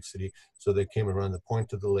in the big city. So they came around the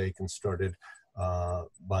point of the lake and started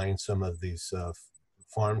buying some of these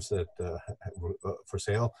farms that were for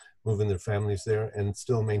sale, moving their families there, and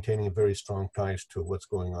still maintaining very strong ties to what's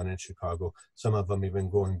going on in Chicago. Some of them even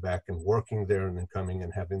going back and working there, and then coming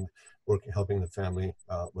and helping the family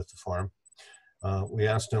with the farm. We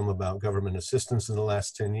asked them about government assistance in the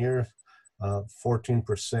last 10 years.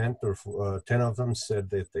 14% or 10 of them said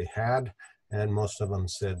that they had, and most of them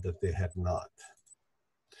said that they had not.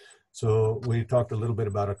 So we talked a little bit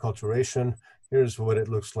about acculturation. Here's what it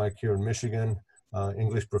looks like here in Michigan.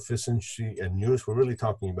 English proficiency and use. We're really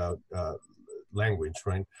talking about language,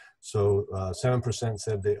 right? So 7%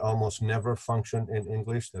 said they almost never function in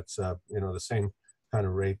English. That's the same kind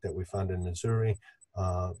of rate that we found in Missouri.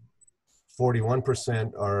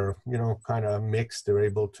 41% are kind of mixed. They're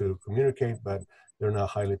able to communicate, but they're not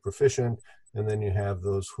highly proficient. And then you have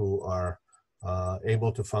those who are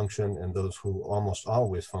able to function and those who almost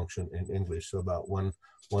always function in English. So about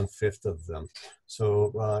one-fifth of them.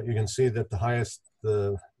 So you can see that the highest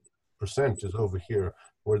percent is over here,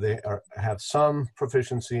 where they have some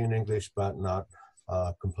proficiency in English, but not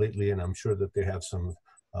completely. And I'm sure that they have some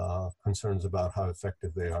concerns about how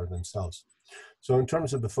effective they are themselves. So in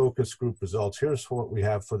terms of the focus group results, here's what we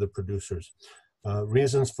have for the producers.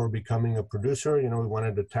 Reasons for becoming a producer. We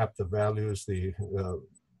wanted to tap the values, the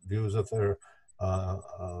views of their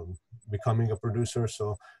becoming a producer.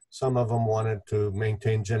 So some of them wanted to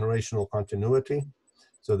maintain generational continuity.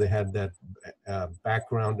 So they had that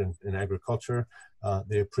background in agriculture.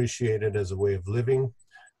 They appreciate it as a way of living.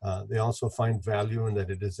 They also find value in that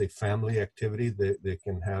it is a family activity. They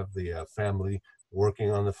can have the family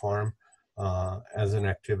working on the farm as an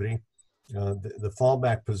activity. The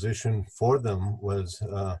fallback position for them was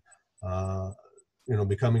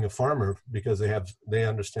becoming a farmer, because they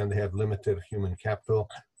understand they have limited human capital.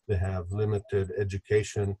 They have limited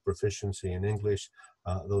education, proficiency in English,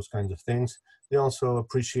 those kinds of things. They also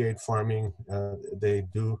appreciate farming. They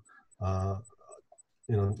do,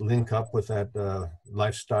 link up with that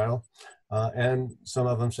lifestyle. And some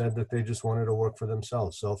of them said that they just wanted to work for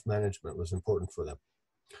themselves. Self-management was important for them.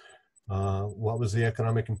 What was the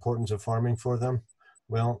economic importance of farming for them?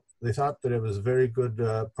 Well, they thought that it was very good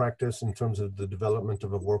practice in terms of the development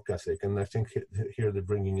of a work ethic. And I think here they're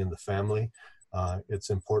bringing in the family. It's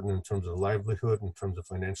important in terms of livelihood, in terms of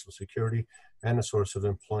financial security, and a source of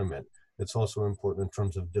employment. It's also important in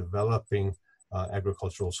terms of developing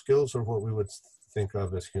agricultural skills, or what we would think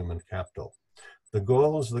of as human capital. The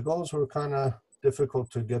goals were kind of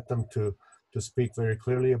difficult to get them to speak very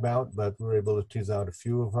clearly about, but we're able to tease out a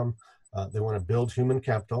few of them. They want to build human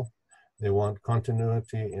capital. They want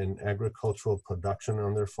continuity in agricultural production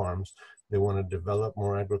on their farms. They want to develop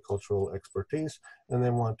more agricultural expertise, and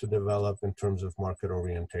they want to develop in terms of market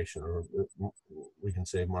orientation, or we can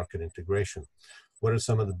say market integration. What are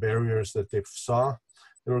some of the barriers that they saw?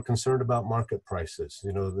 They were concerned about market prices.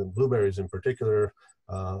 The blueberries in particular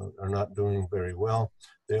are not doing very well.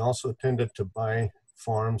 They also tended to buy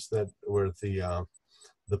farms that were the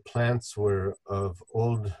plants were of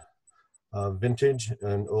old vintage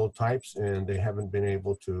and old types, and they haven't been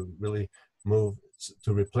able to really move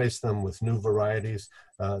to replace them with new varieties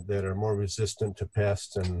that are more resistant to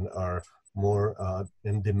pests and are more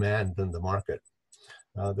in demand than the market.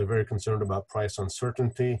 They're very concerned about price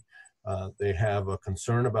uncertainty. They have a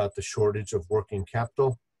concern about the shortage of working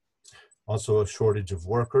capital, also a shortage of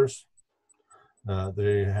workers.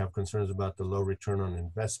 They have concerns about the low return on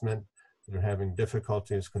investment. They're having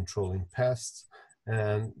difficulties controlling pests,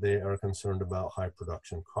 and they are concerned about high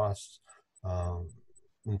production costs.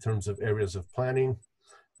 In terms of areas of planning,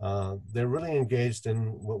 they're really engaged in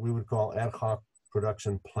what we would call ad hoc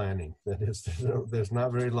production planning. That is, there's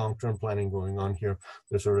not very long-term planning going on here.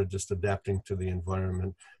 They're sort of just adapting to the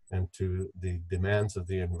environment and to the demands of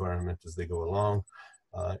the environment as they go along.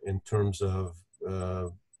 In terms of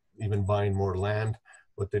even buying more land,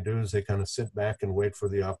 what they do is they kind of sit back and wait for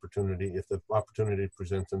the opportunity. If the opportunity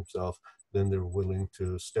presents themselves, then they're willing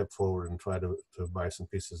to step forward and try to buy some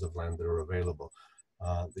pieces of land that are available.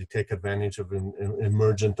 They take advantage of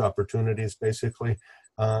emergent opportunities, basically,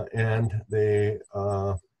 and they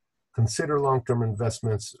consider long-term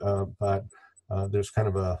investments, but there's kind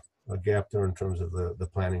of a gap there in terms of the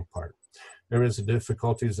planning part. Areas of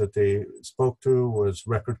difficulties that they spoke to was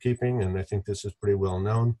record keeping, and I think this is pretty well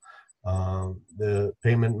known. The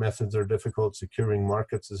payment methods are difficult. Securing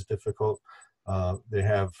markets is difficult. They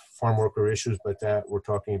have farm worker issues, but that we're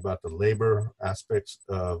talking about the labor aspects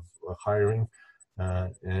of hiring.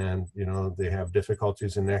 And they have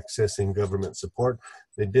difficulties in accessing government support.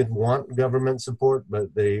 They did want government support,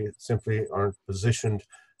 but they simply aren't positioned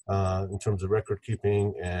in terms of record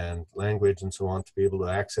keeping and language and so on to be able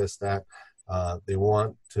to access that. They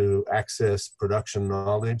want to access production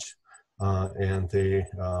knowledge, and they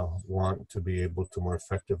want to be able to more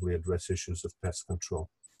effectively address issues of pest control.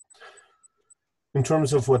 In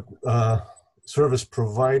terms of what service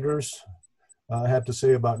providers have to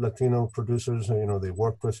say about Latino producers, they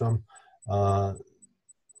work with them.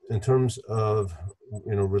 in terms of,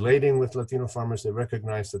 relating with Latino farmers, they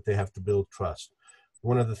recognize that they have to build trust.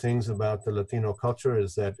 One of the things about the Latino culture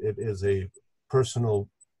is that it is a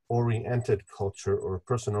personal-oriented culture, or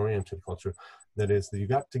person-oriented culture. That is, that you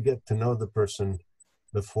got to get to know the person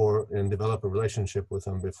before and develop a relationship with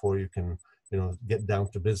them before you can, get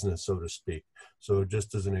down to business, so to speak. So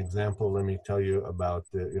just as an example, let me tell you about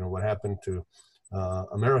what happened to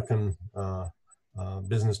American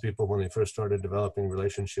business people when they first started developing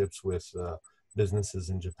relationships with businesses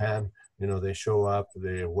in Japan. They show up,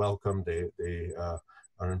 they are welcomed, they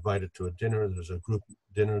are invited to a dinner. There's a group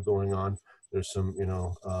dinner going on. There's some,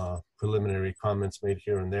 preliminary comments made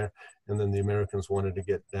here and there. And then the Americans wanted to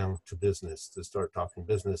get down to business, to start talking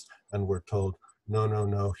business. And we're told,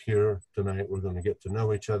 no, here tonight we're going to get to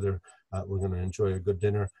know each other. We're going to enjoy a good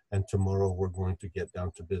dinner. And tomorrow we're going to get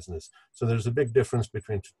down to business. So there's a big difference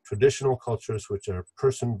between traditional cultures, which are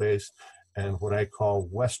person-based, and what I call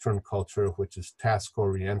Western culture, which is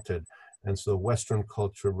task-oriented. And so Western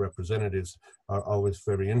culture representatives are always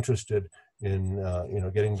very interested in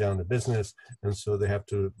getting down to business, and so they have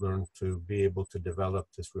to learn to be able to develop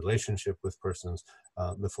this relationship with persons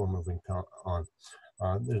before moving on.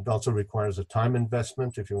 It also requires a time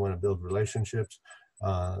investment if you want to build relationships.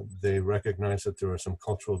 They recognize that there are some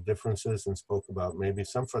cultural differences and spoke about maybe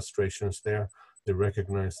some frustrations there. They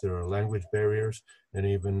recognize there are language barriers, and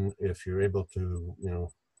even if you're able to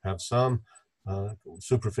have some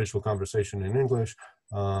superficial conversation in English,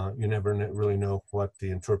 you never really know what the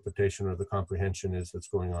interpretation or the comprehension is that's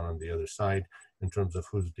going on the other side in terms of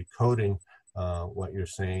who's decoding what you're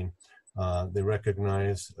saying. They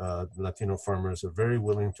recognize Latino farmers are very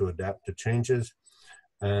willing to adapt to changes,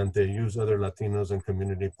 and they use other Latinos and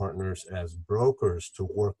community partners as brokers to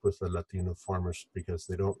work with the Latino farmers because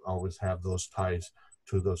they don't always have those ties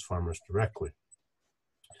to those farmers directly.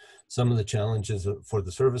 Some of the challenges for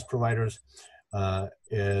the service providers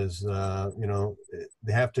is,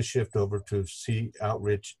 they have to shift over to see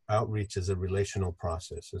outreach as a relational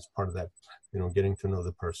process as part of that, getting to know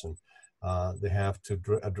the person. They have to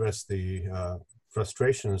address the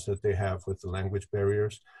frustrations that they have with the language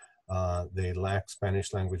barriers. They lack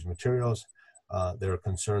Spanish language materials. They're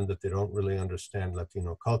concerned that they don't really understand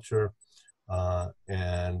Latino culture.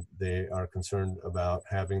 And they are concerned about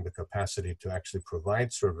having the capacity to actually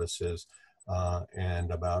provide services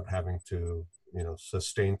and about having to,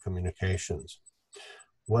 sustain communications.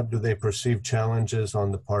 What do they perceive challenges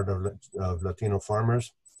on the part of Latino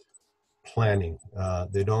farmers? Planning.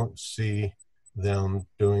 They don't see them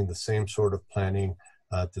doing the same sort of planning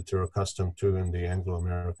that they're accustomed to in the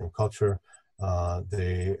Anglo-American culture.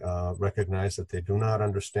 They recognize that they do not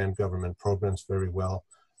understand government programs very well.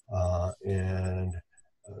 And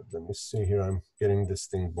let me see here, I'm getting this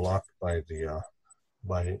thing blocked by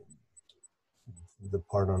the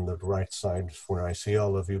part on the right side where I see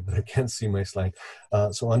all of you, but I can't see my slide.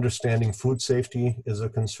 So understanding food safety is a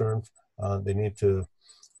concern. They need to,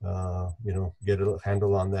 get a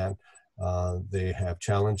handle on that. They have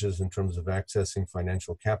challenges in terms of accessing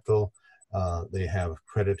financial capital. They have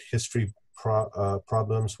credit history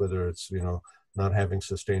problems, whether it's, not having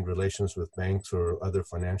sustained relations with banks or other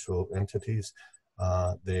financial entities.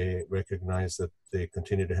 They recognize that they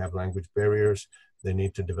continue to have language barriers. They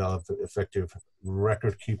need to develop effective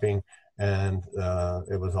record keeping. And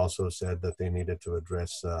it was also said that they needed to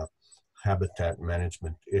address habitat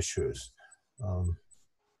management issues.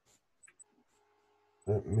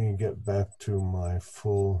 Let me get back to my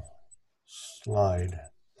full slide.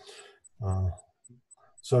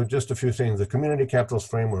 So just a few things. The Community Capitals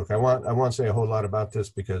Framework. I won't say a whole lot about this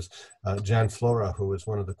because Jan Flora, who is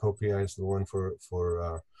one of the co-PIs, the one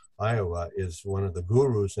for Iowa, is one of the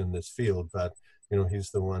gurus in this field. But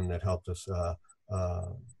he's the one that helped us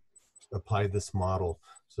apply this model.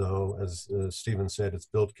 So as Stephen said, it's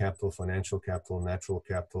built capital, financial capital, natural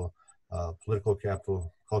capital, political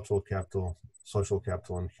capital, cultural capital, social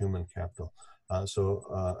capital, and human capital. So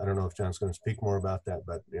I don't know if John's going to speak more about that,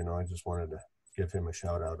 but I just wanted to give him a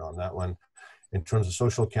shout out on that one. In terms of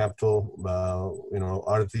social capital,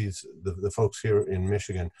 are these, the folks here in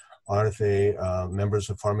Michigan, are they members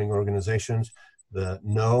of farming organizations? The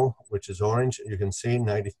no, which is orange, you can see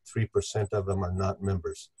 93% of them are not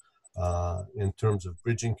members. In terms of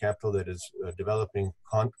bridging capital, that is developing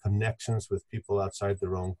connections with people outside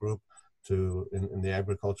their own group in the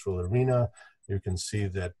agricultural arena, you can see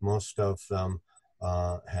that most of them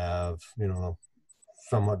have,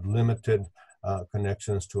 somewhat limited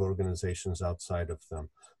connections to organizations outside of them.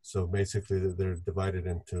 So basically they're divided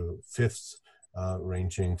into fifths,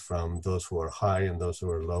 ranging from those who are high and those who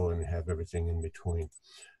are low, and have everything in between.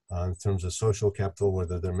 In terms of social capital,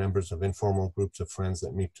 whether they're members of informal groups of friends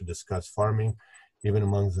that meet to discuss farming, even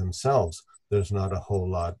among themselves, there's not a whole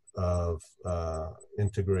lot of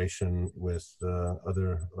integration with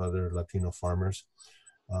other Latino farmers.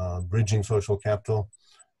 Bridging social capital,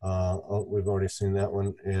 we've already seen that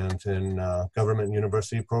one. And then government and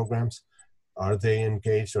university programs, are they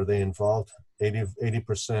engaged? Are they involved?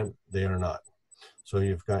 80% they are not. So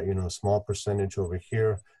you've got, a small percentage over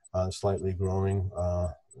here, slightly growing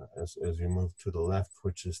as you move to the left,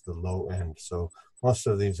 which is the low end. So most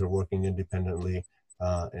of these are working independently.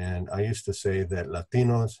 And I used to say that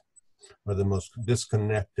Latinos are the most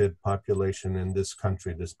disconnected population in this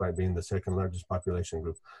country, despite being the second largest population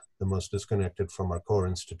group, the most disconnected from our core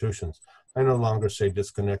institutions. I no longer say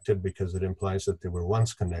disconnected because it implies that they were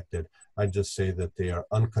once connected. I just say that they are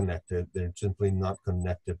unconnected. They're simply not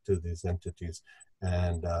connected to these entities.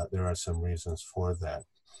 And there are some reasons for that.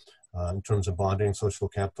 In terms of bonding, social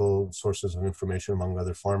capital, sources of information among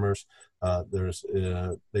other farmers,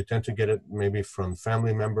 they tend to get it maybe from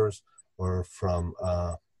family members or from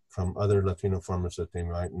other Latino farmers that they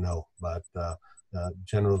might know, but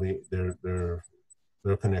generally their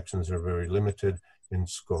connections are very limited in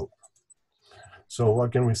scope. So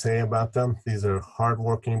what can we say about them? These are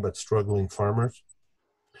hardworking but struggling farmers.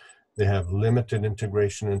 They have limited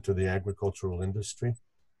integration into the agricultural industry.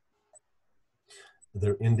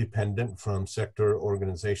 They're independent from sector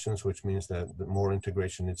organizations, which means that more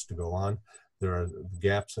integration needs to go on. There are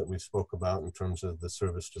gaps that we spoke about in terms of the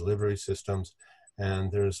service delivery systems, and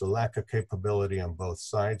there's a lack of capability on both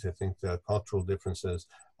sides. I think the cultural differences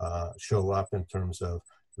show up in terms of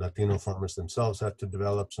Latino farmers themselves have to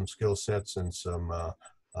develop some skill sets and some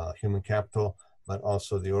human capital, but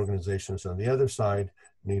also the organizations on the other side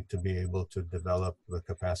need to be able to develop the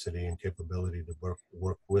capacity and capability to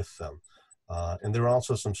work with them. And there are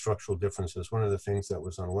also some structural differences. One of the things that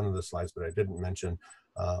was on one of the slides, but I didn't mention,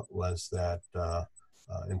 was that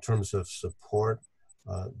in terms of support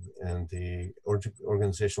and the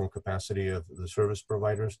organizational capacity of the service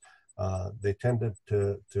providers, they tended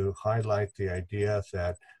to highlight the idea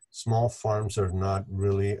that small farms are not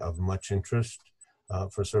really of much interest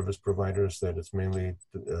for service providers, that it's mainly,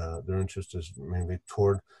 their interest is mainly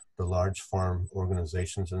toward the large farm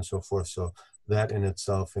organizations and so forth. So that in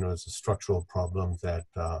itself, is a structural problem that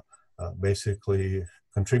basically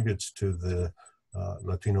contributes to the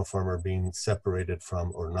Latino farmer being separated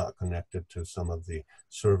from or not connected to some of the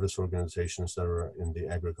service organizations that are in the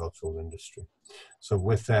agricultural industry. So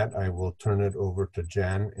with that, I will turn it over to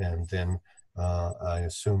Jan, and then I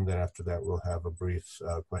assume that after that we'll have a brief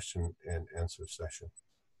question and answer session.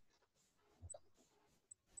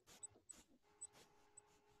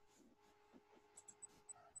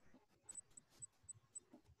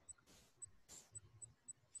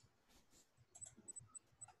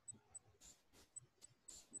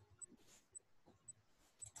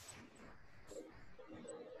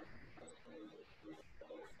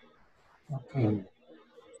 Okay.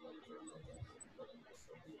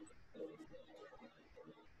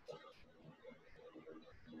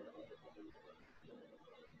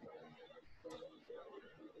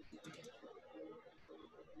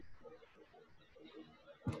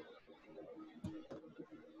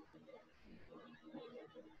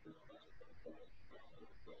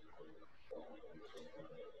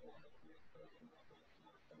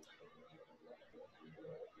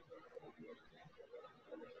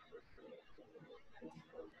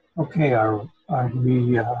 Okay, are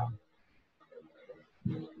we,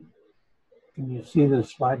 can you see the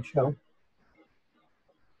slideshow?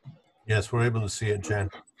 Yes, we're able to see it, Jan.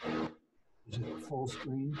 Is it full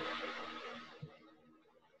screen?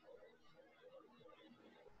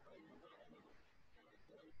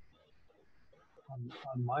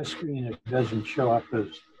 On my screen, it doesn't show up as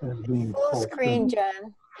being full screen,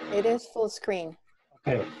 Jen. It is full screen.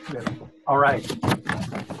 Okay, good. All right.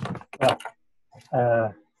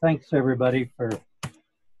 Well, thanks everybody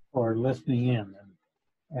for listening in,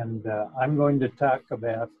 and I'm going to talk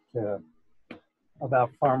about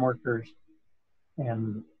farm workers,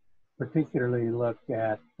 and particularly look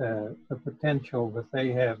at the potential that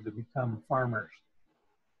they have to become farmers.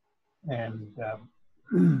 And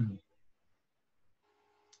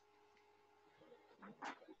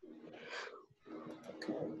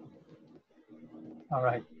all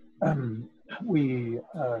right, we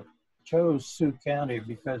chose Sioux County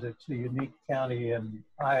because it's a unique county in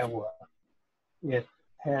Iowa. It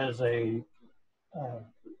has it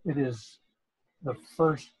is the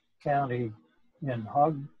first county in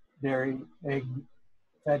hog, dairy, egg,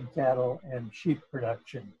 fed cattle, and sheep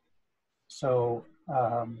production. So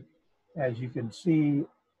as you can see,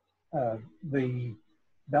 the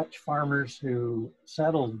Dutch farmers who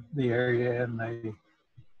settled the area in the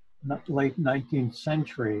late 19th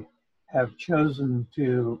century have chosen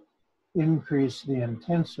to increase the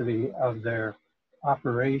intensity of their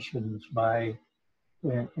operations by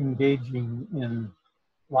engaging in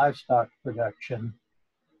livestock production,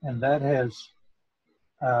 and that has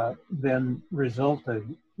then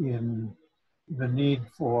resulted in the need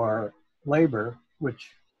for labor,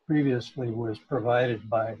 which previously was provided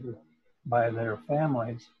by their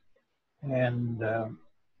families. And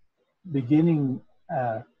beginning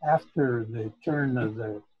after the turn of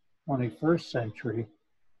the 21st century,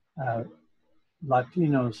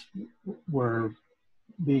 Latinos were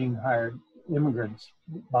being hired, immigrants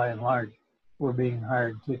by and large, were being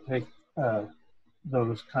hired to take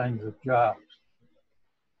those kinds of jobs.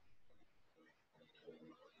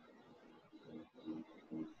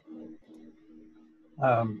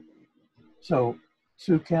 So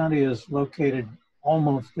Sioux County is located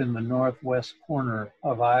almost in the northwest corner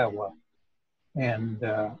of Iowa and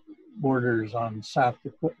borders on South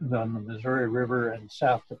Dakota, on the Missouri River and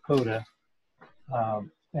South Dakota,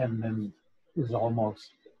 and then is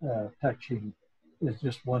almost touching, is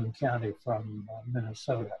just one county from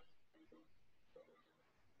Minnesota.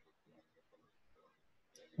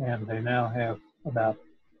 And they now have about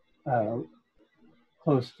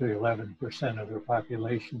close to 11% of their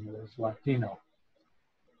population that is Latino.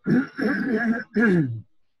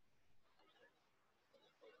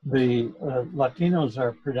 The Latinos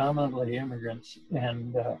are predominantly immigrants,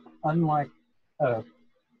 and unlike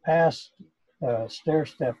past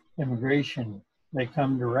stair-step immigration, they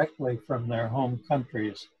come directly from their home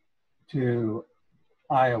countries to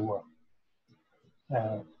Iowa.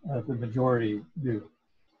 The majority do,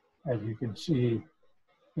 as you can see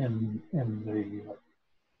in the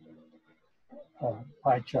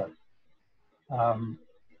pie chart.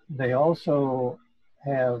 They also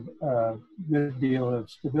have a good deal of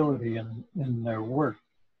stability in their work.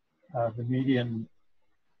 The median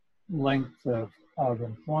length of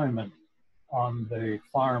employment on the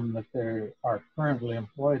farm that they are currently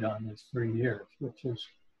employed on is 3 years, which is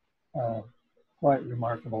quite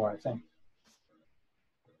remarkable, I think.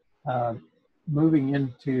 Moving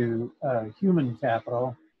into human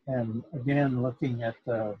capital, and again looking at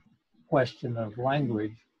the question of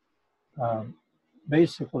language,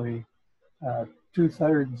 basically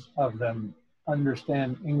 2/3 of them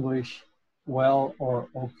understand English well or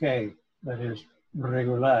okay, that is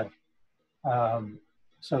regular.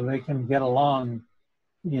 So they can get along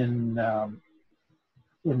in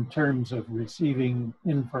terms of receiving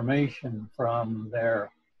information from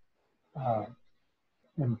their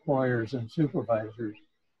employers and supervisors,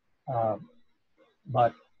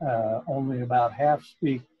 but only about half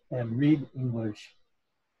speak and read English.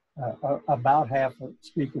 About half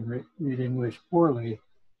speak and read English poorly,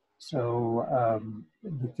 so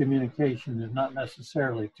the communication is not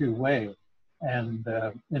necessarily two-way. And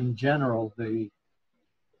in general, the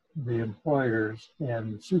employers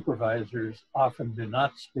and supervisors often do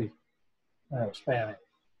not speak Spanish,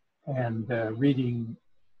 and reading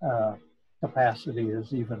capacity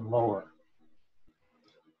is even lower.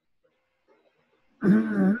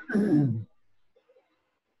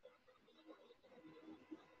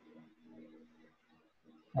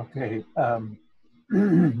 Okay.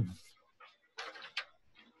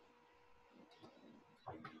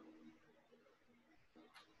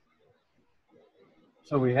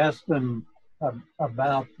 So we asked them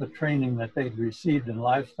about the training that they'd received in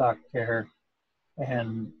livestock care,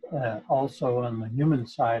 and also on the human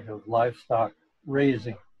side of livestock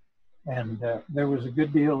raising. And there was a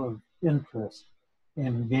good deal of interest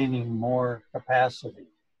in gaining more capacity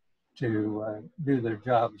to do their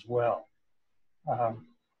jobs well.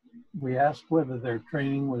 We asked whether their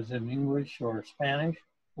training was in English or Spanish,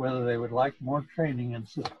 whether they would like more training in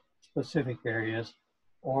specific areas,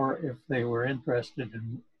 or if they were interested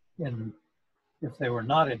if they were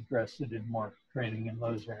not interested in more training in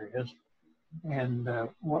those areas. And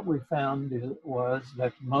what we found was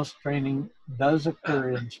that most training does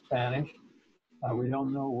occur in Spanish. We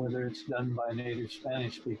don't know whether it's done by native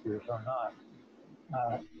Spanish speakers or not.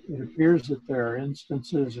 It appears that there are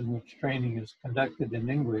instances in which training is conducted in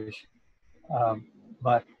English,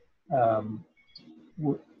 but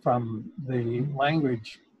from the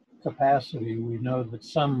language capacity, we know that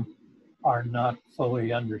some are not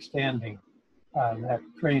fully understanding that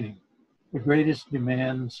training. The greatest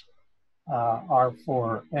demands are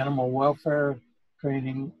for animal welfare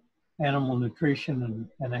training, animal nutrition,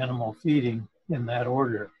 and animal feeding, in that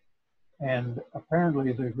order. And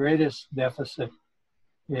apparently the greatest deficit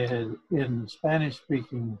in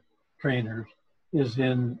Spanish-speaking trainers is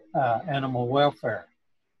in animal welfare.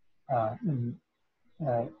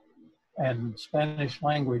 and Spanish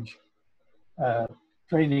language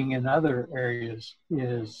training in other areas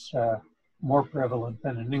is more prevalent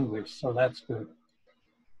than in English, so that's good.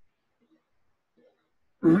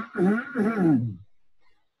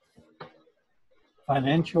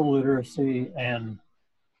 Financial literacy and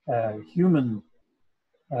human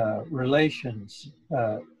relations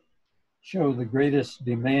show the greatest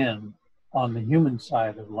demand on the human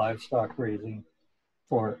side of livestock raising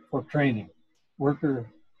for training. Worker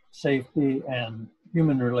safety and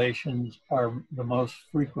human relations are the most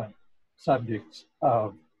frequent subjects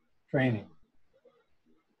of training.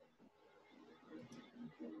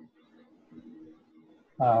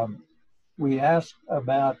 We asked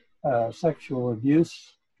about sexual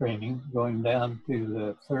abuse training, going down to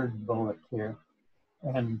the third bullet here,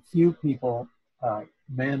 and few people,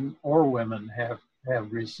 men or women,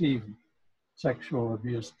 have received sexual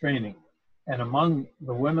abuse training. And among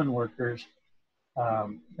the women workers,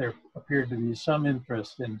 there appeared to be some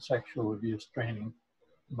interest in sexual abuse training,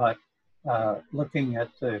 but looking at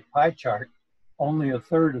the pie chart, only a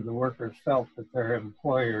third of the workers felt that their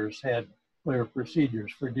employers had clear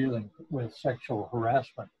procedures for dealing with sexual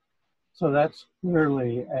harassment. So that's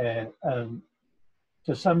clearly,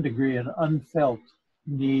 to some degree, an unfelt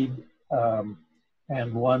need,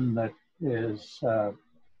 and one that is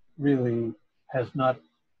really has not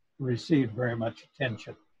received very much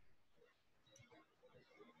attention.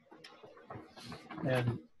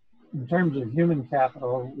 And in terms of human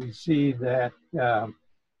capital, we see that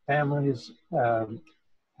families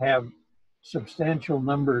have substantial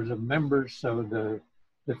numbers of members, so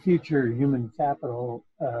the future human capital,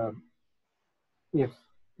 if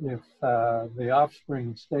the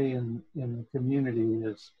offspring stay in the community,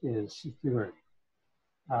 is secured.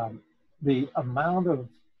 The amount of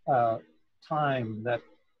time that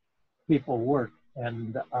people work,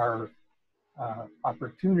 and our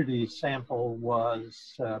opportunity sample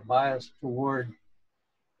was biased toward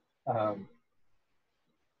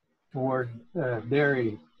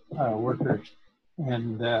dairy workers,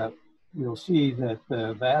 and you'll see that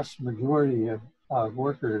the vast majority of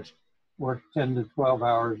workers work 10 to 12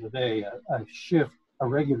 hours a day. A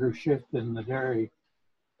regular shift in the dairy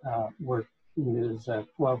work is a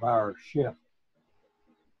 12-hour shift.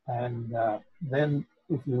 And then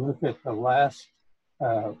if you look at the last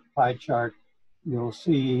pie chart, you'll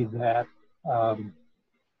see that a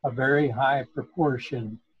very high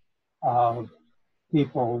proportion of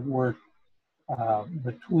people work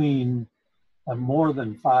between more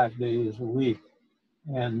than 5 days a week,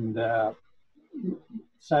 and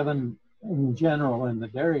 7 in general in the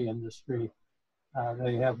dairy industry.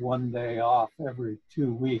 They have 1 day off every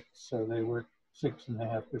 2 weeks, so they work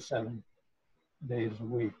 6.5 to 7 days a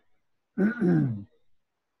week.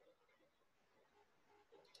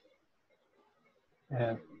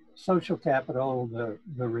 Social capital,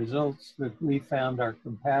 the results that we found are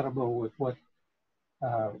compatible with what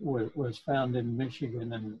was found in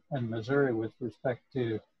Michigan and Missouri with respect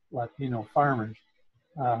to Latino farmers.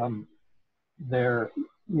 There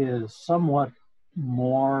is somewhat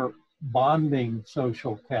more bonding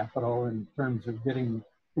social capital in terms of getting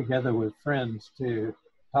together with friends to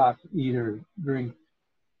talk, eat, or drink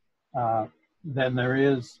than there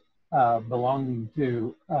is belonging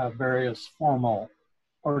to various formal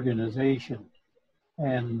organizations.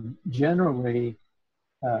 And generally,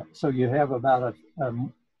 so you have about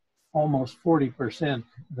almost 40%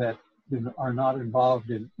 that are not involved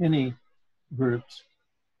in any groups.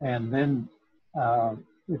 And then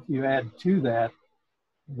if you add to that,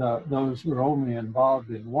 those who are only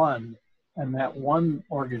involved in one, and that one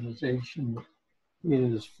organization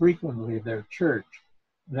is frequently their church,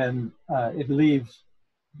 then it leaves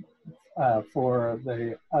for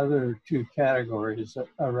the other two categories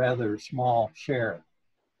a rather small share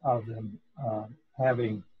of them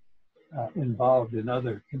having involved in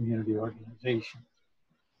other community organizations.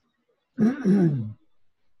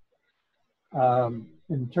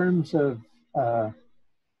 In terms of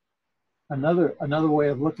another way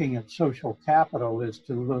of looking at social capital is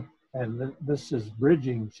to look, and this is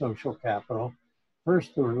bridging social capital,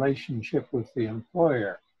 first the relationship with the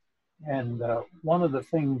employer. And one of the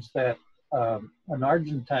things that an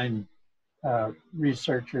Argentine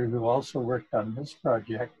researcher who also worked on this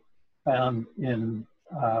project found in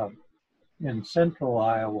central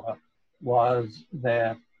Iowa was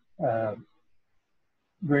that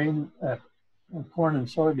corn and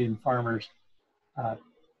soybean farmers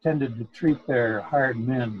tended to treat their hired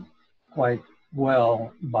men quite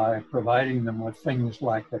well by providing them with things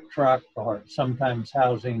like a truck or sometimes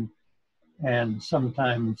housing and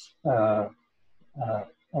sometimes a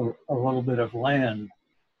little bit of land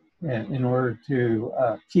in order to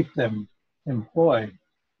keep them employed.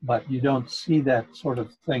 But you don't see that sort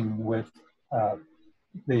of thing with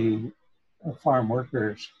the farm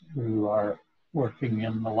workers who are working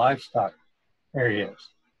in the livestock areas.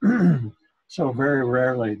 So very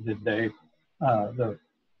rarely did the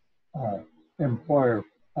employer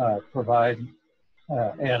provide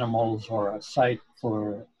animals or a site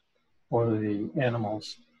for the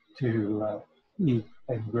animals to eat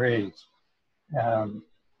and graze.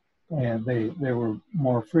 And they were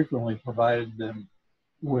more frequently provided them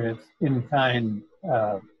with in-kind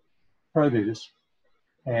produce.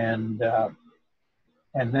 And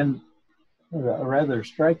then a rather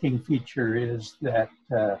striking feature is that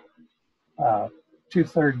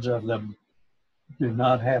 2/3 of them do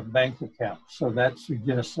not have bank accounts. So that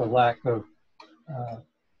suggests a lack of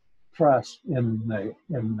trust in the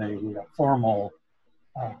formal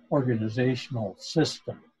organizational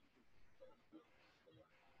system.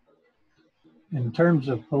 In terms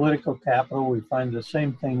of political capital, we find the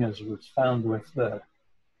same thing as was found with the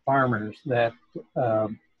farmers, that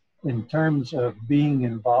in terms of being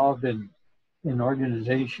involved in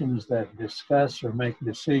organizations that discuss or make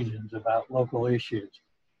decisions about local issues,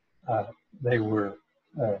 they were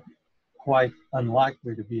quite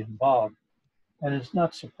unlikely to be involved. And it's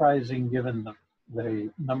not surprising, given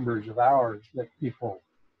the numbers of hours that people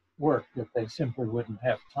work, that they simply wouldn't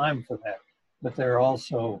have time for that. But there are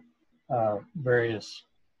also various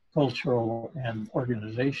cultural and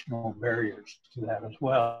organizational barriers to that as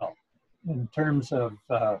well. In terms of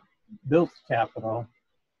built capital,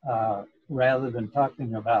 rather than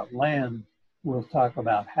talking about land, we'll talk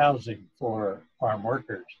about housing for farm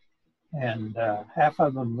workers. And half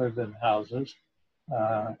of them live in houses,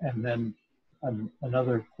 and then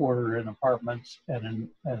another quarter in apartments, and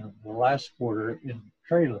the last quarter in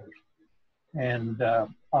trailers. And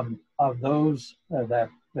of those, that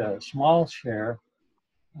small share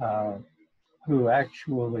who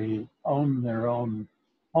actually own their own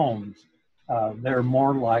homes, they're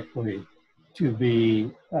more likely to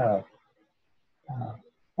be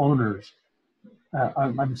owners.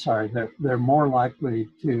 I'm sorry, they're more likely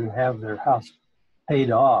to have their house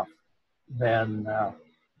paid off than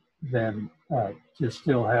to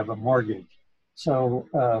still have a mortgage. So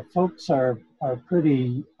folks are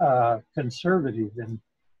pretty conservative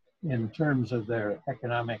in terms of their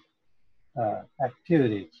economic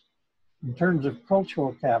activities. In terms of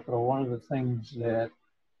cultural capital, one of the things that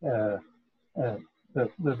the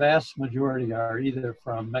vast majority are either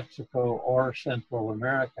from Mexico or Central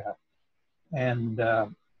America, and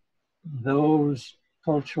those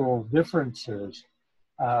cultural differences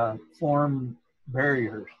form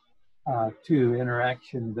barriers to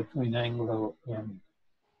interaction between Anglo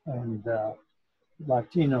and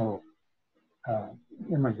Latino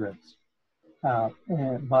immigrants.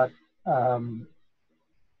 But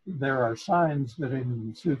there are signs that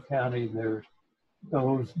in Sioux County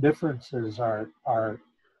those differences are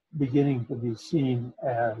beginning to be seen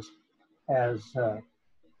as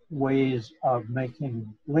ways of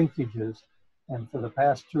making linkages. And for the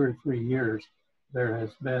past 2 or 3 years, there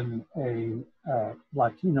has been a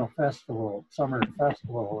Latino festival, summer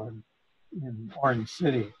festival in Orange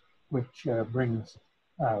City, which brings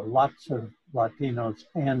lots of Latinos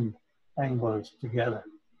and Anglos together.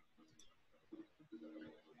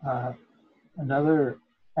 Another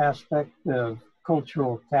aspect of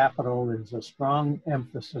cultural capital is a strong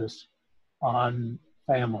emphasis on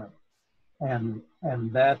family. And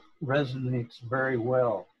that resonates very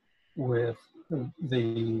well with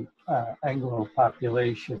the Anglo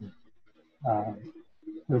population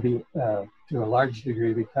to a large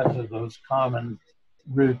degree because of those common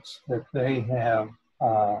roots that they have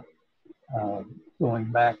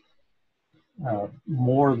going back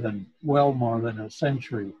more than a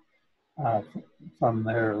century from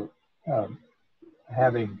their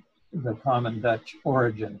having the common Dutch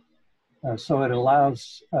origin. So it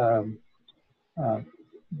allows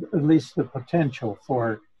at least the potential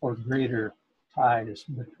for greater ties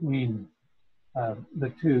between the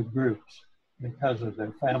two groups because of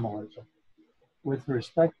their familism. With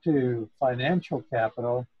respect to financial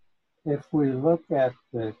capital, if we look at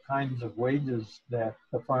the kinds of wages that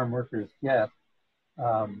the farm workers get,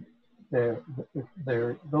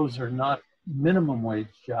 those are not minimum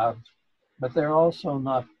wage jobs, but they're also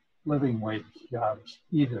not living wage jobs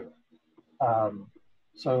either.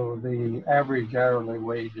 So the average hourly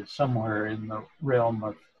wage is somewhere in the realm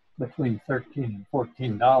of between $13 and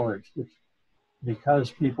 $14, which,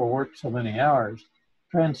 because people work so many hours,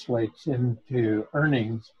 translates into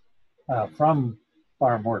earnings from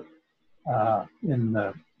farm work in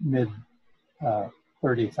the mid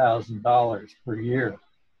 $30,000 per year.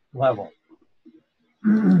 level.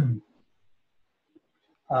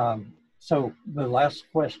 So the last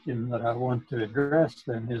question that I want to address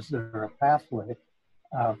then, is there a pathway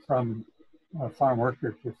from farm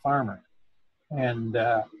worker to farmer? And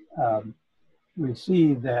we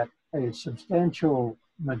see that a substantial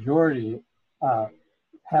majority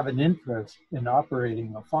have an interest in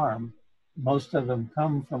operating a farm. Most of them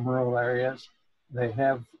come from rural areas. They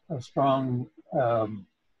have a strong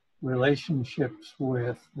relationships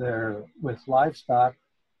with livestock.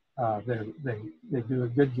 They do a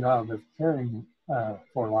good job of caring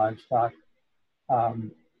for livestock.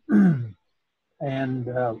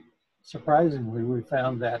 And surprisingly, we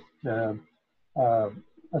found that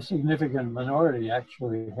a significant minority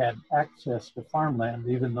actually had access to farmland,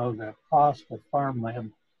 even though the cost of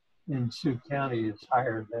farmland in Sioux County is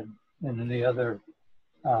higher than in any other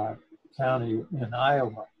county in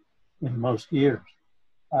Iowa in most years.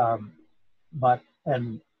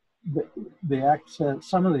 The access,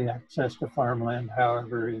 some of the access to farmland,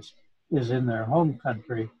 however, is in their home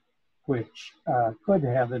country, which could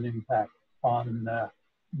have an impact on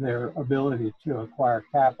their ability to acquire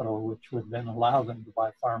capital, which would then allow them to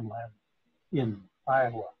buy farmland in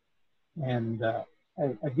Iowa. And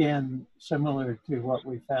again, similar to what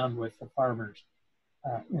we found with the farmers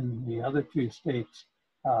in the other two states,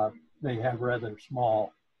 they have rather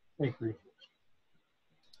small acreages.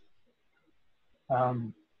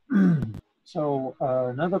 So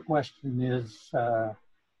another question is,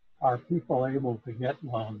 are people able to get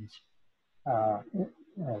loans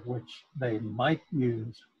which they might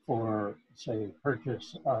use for, say,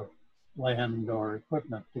 purchase of land or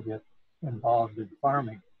equipment to get involved in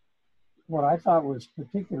farming? What I thought was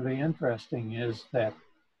particularly interesting is that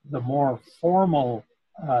the more formal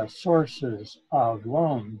sources of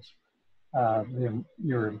loans,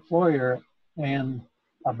 your employer and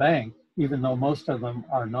a bank, even though most of them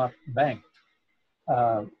are not banked,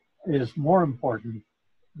 is more important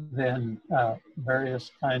than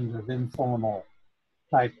various kinds of informal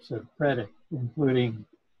types of credit, including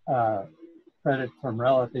credit from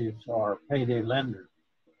relatives or payday lenders.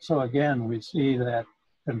 So again, we see that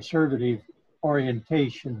conservative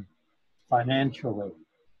orientation financially,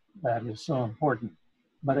 that is so important.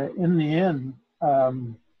 But in the end,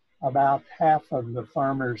 about half of the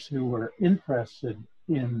farmers who were interested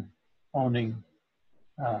in owning,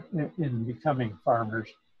 in becoming farmers,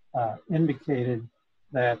 indicated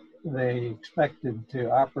that they expected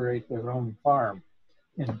to operate their own farm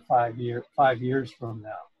in 5 years from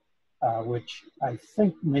now, which I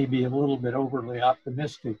think may be a little bit overly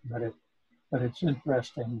optimistic, but it's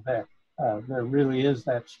interesting that there really is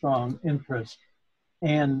that strong interest,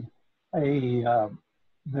 and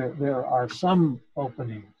there are some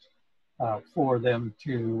openings for them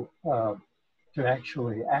to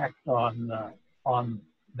actually act on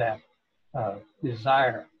that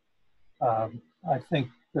desire. I think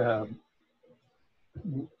the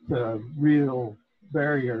real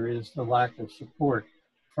barrier is the lack of support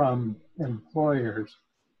from employers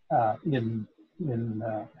in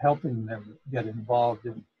helping them get involved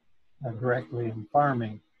in directly in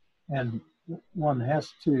farming. And one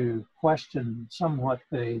has to question somewhat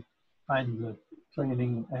the kind of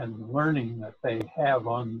training and learning that they have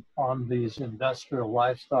on these industrial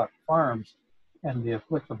livestock farms, and the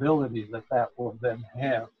applicability that will then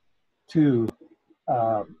have to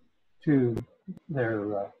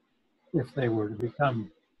their if they were to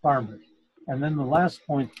become farmers. And then the last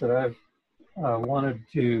point that I've wanted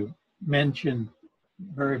to mention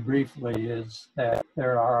very briefly is that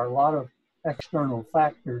there are a lot of external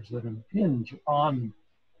factors that impinge on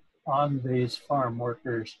these farm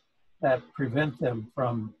workers that prevent them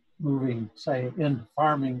from moving, say, into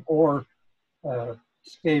farming or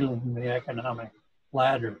scaling the economic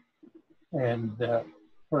ladder. And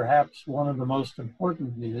perhaps one of the most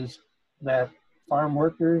important is that farm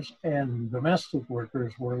workers and domestic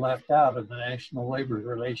workers were left out of the National Labor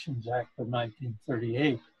Relations Act of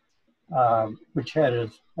 1938, which had a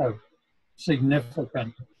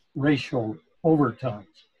significant racial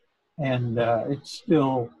overtones. And it's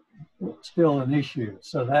still an issue.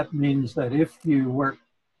 So that means that if you work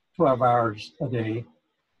 12 hours a day,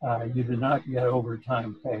 you do not get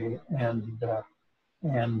overtime pay, and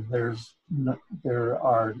there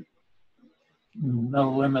are no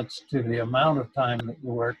limits to the amount of time that you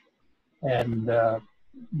work, and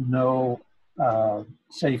no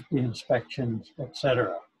safety inspections,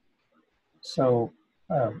 etc. So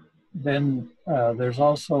then there's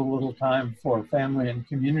also little time for family and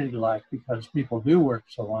community life because people do work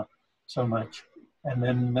so much, and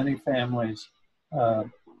then many families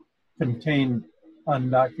contain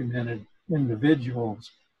undocumented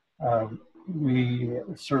individuals we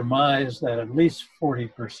surmise that at least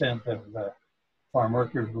 40% of the farm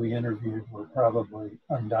workers we interviewed were probably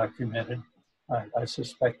undocumented. I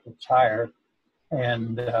suspect it's higher.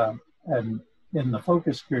 And in the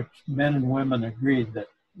focus groups, men and women agreed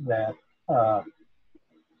that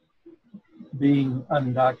being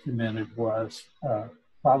undocumented was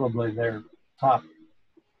probably their top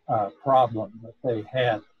problem that they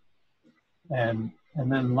had. And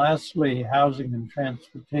then lastly, housing and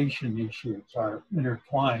transportation issues are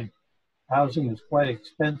intertwined. Housing is quite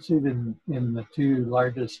expensive in the two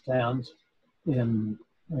largest towns in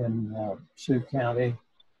Sioux County,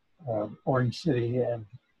 Orange City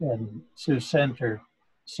and Sioux Center.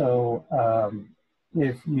 So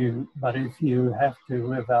if you have to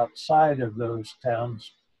live outside of those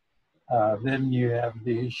towns, then you have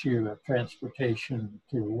the issue of transportation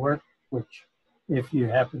to work, which if you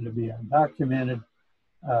happen to be undocumented,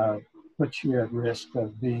 puts you at risk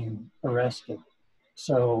of being arrested.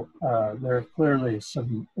 So there are clearly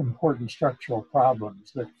some important structural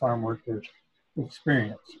problems that farm workers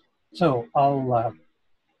experience. So I'll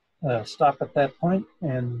stop at that point,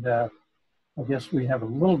 and I guess we have a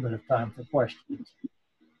little bit of time for questions.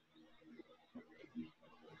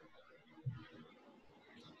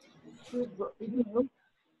 We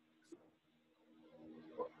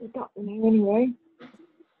got the name anyway.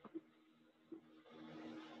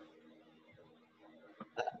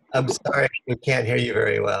 I'm sorry, we can't hear you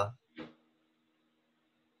very well.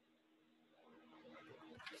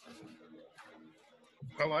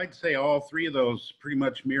 Well, I'd say all three of those pretty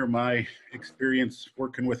much mirror my experience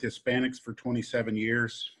working with Hispanics for 27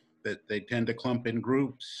 years, that they tend to clump in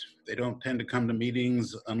groups. They don't tend to come to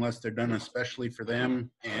meetings unless they're done especially for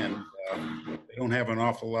them. And they don't have an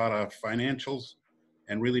awful lot of financials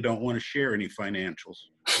and really don't want to share any financials.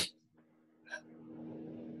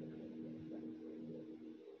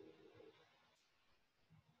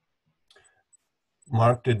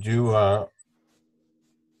 Mark, did you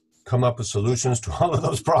come up with solutions to all of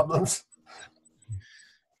those problems?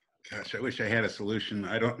 Gosh, I wish I had a solution.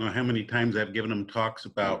 I don't know how many times I've given them talks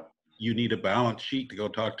about you need a balance sheet to go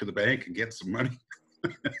talk to the bank and get some money.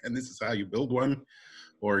 And this is how you build one,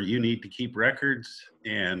 or you need to keep records.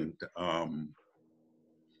 And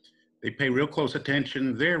they pay real close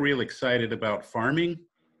attention. They're real excited about farming,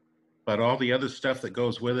 but all the other stuff that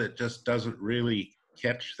goes with it just doesn't really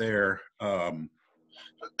catch their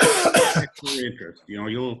interest. You know,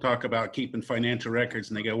 you'll talk about keeping financial records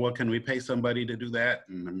and they go, well, can we pay somebody to do that?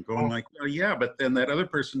 And I'm going like, well, yeah, but then that other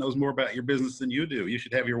person knows more about your business than you do. You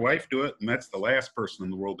should have your wife do it. And that's the last person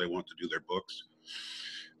in the world they want to do their books.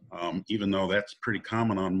 Even though that's pretty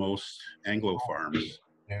common on most Anglo farms.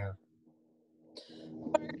 Yeah.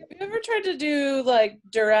 Have you ever tried to do like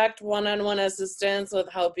direct one-on-one assistance with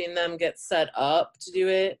helping them get set up to do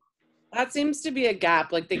it? That seems to be a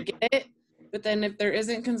gap. Like they get it, but then if there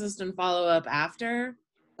isn't consistent follow-up after,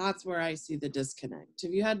 that's where I see the disconnect.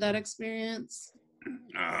 Have you had that experience?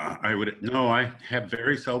 No, I have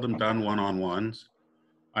very seldom done one-on-ones.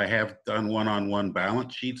 I have done one-on-one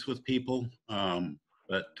balance sheets with people,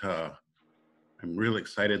 but I'm really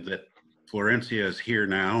excited that Florencia is here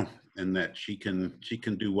now and that she can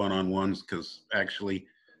do one-on-ones, because actually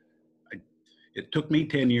it took me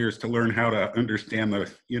 10 years to learn how to understand the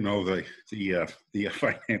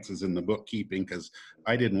finances and the bookkeeping, because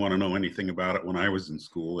I didn't want to know anything about it when I was in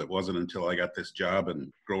school. It wasn't until I got this job and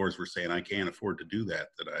growers were saying I can't afford to do that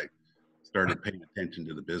I started paying attention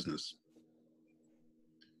to the business.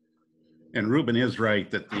 And Ruben is right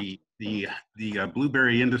that the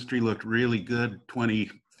blueberry industry looked really good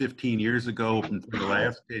 15 years ago, and for the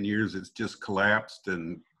last 10 years it's just collapsed,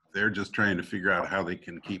 and they're just trying to figure out how they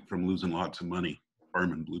can keep from losing lots of money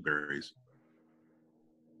farming blueberries.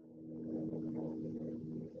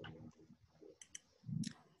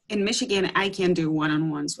 In Michigan, I can do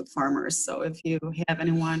one-on-ones with farmers. So if you have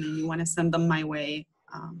anyone and you want to send them my way,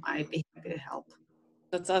 I'd be happy to help.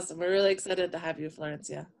 That's awesome. We're really excited to have you,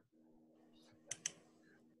 Florencia.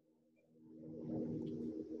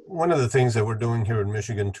 One of the things that we're doing here in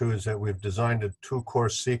Michigan too is that we've designed a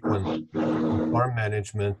 2-course sequence of farm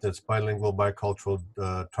management that's bilingual, bicultural,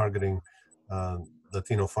 targeting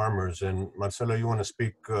Latino farmers. And Marcelo, you want to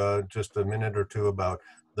speak just a minute or two about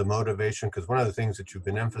the motivation? Because one of the things that you've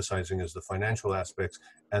been emphasizing is the financial aspects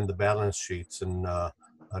and the balance sheets. And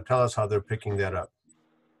tell us how they're picking that up.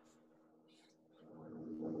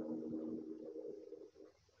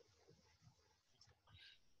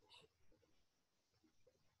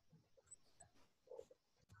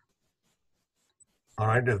 All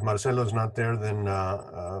right, if Marcelo's not there, then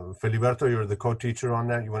Filiberto, you're the co-teacher on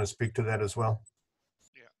that. You want to speak to that as well?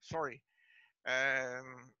 Yeah, sorry.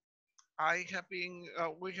 we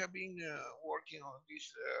have been working on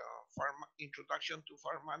this farm introduction to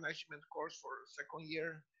farm management course for second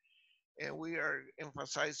year, and we are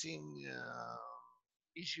emphasizing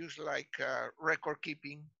issues like record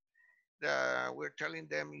keeping. We're telling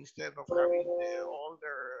them instead of having all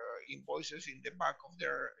their invoices in the back of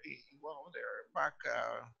in one of their back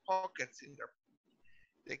pockets in their,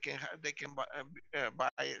 they can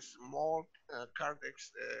buy a small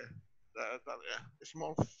cardex, a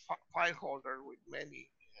small file holder with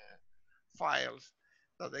many files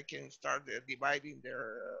that they can start dividing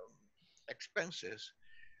their expenses.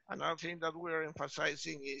 Another thing that we're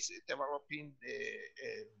emphasizing is developing the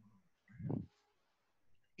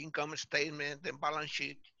income statement and balance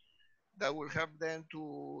sheet that will help them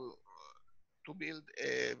to build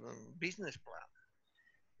a business plan.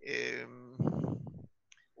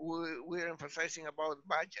 We're emphasizing about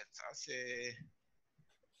budgets as a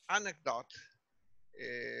anecdote.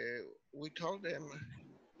 We told them,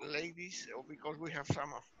 ladies, because we have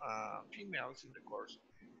some of females in the course,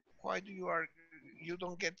 why do you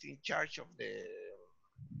don't get in charge of the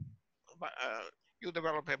you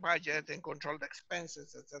develop a budget and control the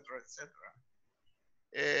expenses, etc., etc.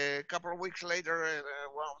 A couple of weeks later,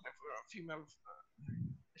 one of the female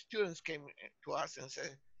students came to us and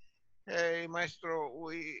said, "Hey, maestro,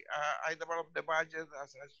 I developed the budget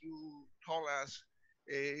as you told us.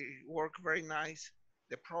 Worked very nice.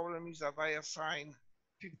 The problem is that I assigned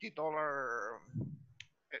 $50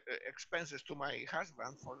 expenses to my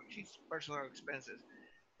husband for his personal expenses,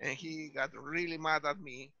 and he got really mad at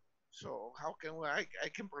me. So how can I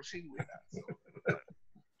can proceed with that?" So,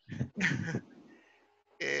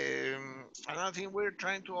 another thing we're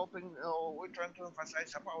trying to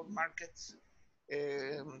emphasize about markets,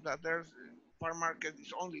 that there's farm market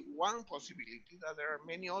is only one possibility, that there are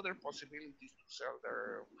many other possibilities to sell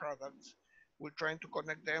their products. We're trying to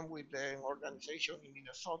connect them with an organization in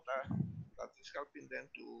Minnesota that is helping them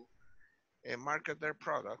to market their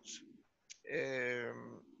products.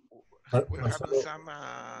 We're having some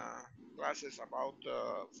classes about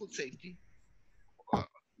food safety.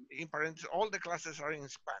 In parentheses, all the classes are in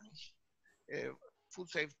Spanish. Food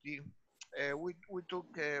safety. We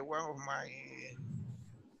took one of my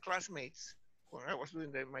classmates when I was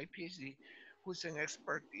doing my PhD, who's an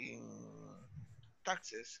expert in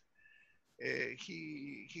taxes.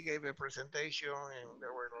 He gave a presentation, and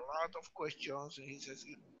there were a lot of questions. And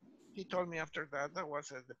he told me after that was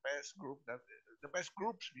the best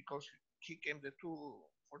groups, because he came for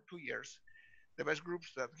 2 years. The best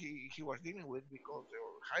groups that he was dealing with, because they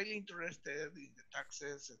were highly interested in the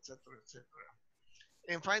taxes, etc., etc.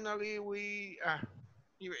 And finally,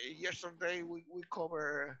 yesterday we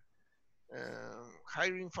cover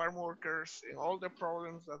hiring farm workers and all the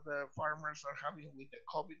problems that the farmers are having with the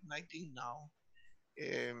COVID-19 now,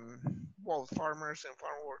 both farmers and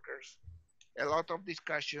farm workers. A lot of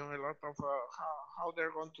discussion, a lot of how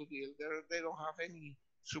they're going to deal. They don't have any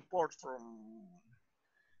support from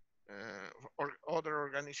or other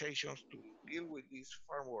organizations to deal with these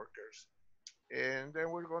farm workers. And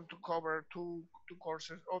then we're going to cover two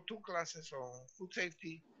classes on food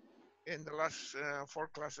safety, and the last 4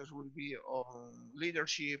 classes will be on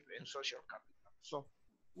leadership and social capital. So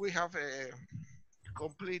we have a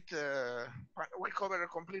complete, we cover a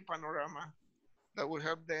complete panorama that will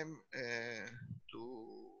help them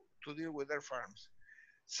to deal with their farms.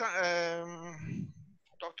 So,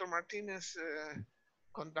 Dr. Martinez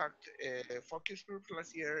conduct a focus group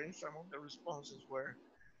last year, and some of the responses were,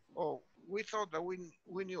 "Oh, we thought that we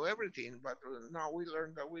knew everything, but now we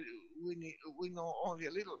learned that we know only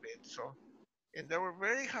a little bit." So, and they were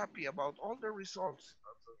very happy about all the results,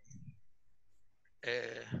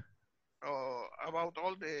 about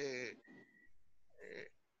all the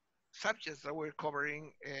subjects that we're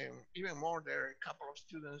covering, and even more, there are a couple of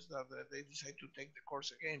students that they decide to take the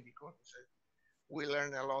course again because we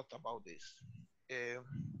learned a lot about this.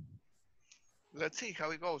 Let's see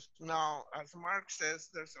how it goes. Now, as Mark says,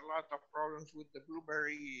 there's a lot of problems with the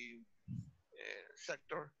blueberry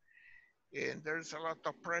sector, and there's a lot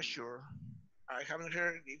of pressure. I haven't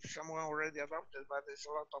heard if someone already adopted, but there's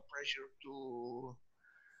a lot of pressure to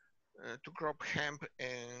crop hemp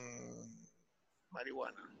and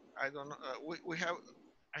marijuana. I don't know.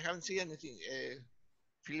 I haven't seen anything.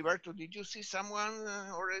 Filiberto, did you see someone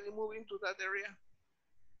already moving to that area?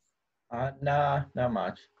 Nah, not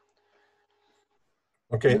much.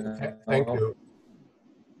 Okay, thank you.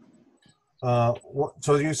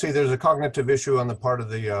 So you say there's a cognitive issue on the part of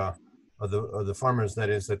the farmers, that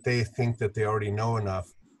is that they think that they already know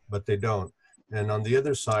enough, but they don't. And on the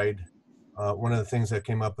other side, one of the things that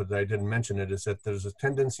came up, but I didn't mention it, is that there's a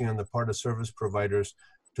tendency on the part of service providers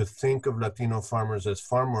to think of Latino farmers as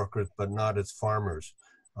farm workers, but not as farmers.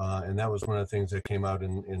 And that was one of the things that came out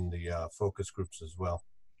in the focus groups as well.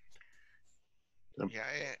 Yeah,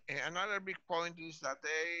 and another big point is that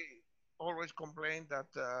they always complain that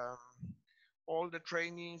all the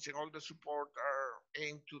trainings and all the support are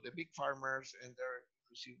aimed to the big farmers, and they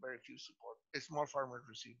receive very few support. Small farmers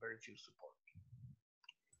receive very few support.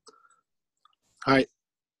 Hi.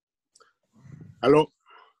 Hello.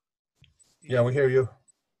 Yeah, we hear you.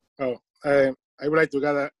 Oh, I would like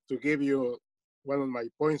to give you one of my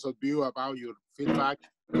points of view about your feedback,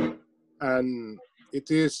 and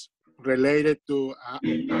it is related to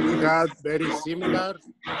we have very similar.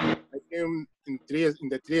 I think in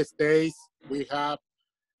the 3 states we have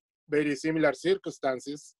very similar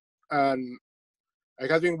circumstances, and I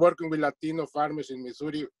have been working with Latino farmers in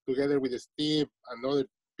Missouri together with Steve and other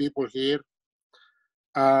people here,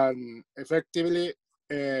 and effectively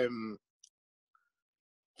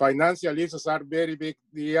financial issues are very big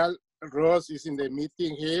deal. Ross is in the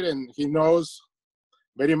meeting here, and he knows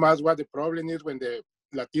very much what the problem is when the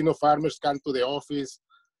Latino farmers come to the office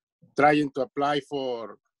trying to apply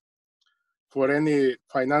for any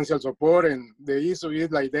financial support, and the issue is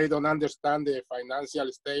like they don't understand the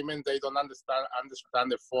financial statement, they don't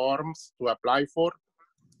understand the forms to apply for,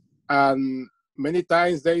 and many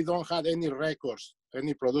times they don't have any records,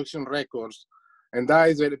 any production records, and that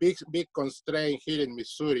is a big constraint here in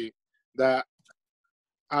Missouri that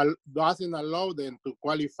doesn't allow them to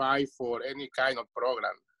qualify for any kind of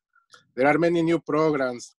program. There are many new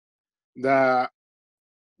programs that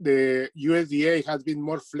the USDA has been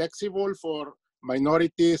more flexible for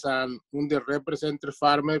minorities and underrepresented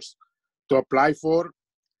farmers to apply for.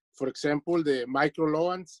 For example, the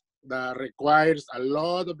microloans that requires a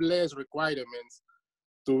lot of less requirements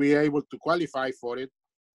to be able to qualify for it.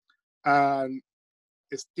 And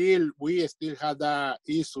we still have the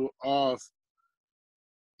issue of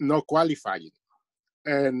not qualifying.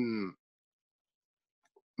 And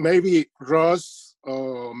maybe Ross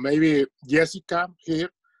or maybe Jessica here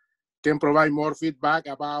can provide more feedback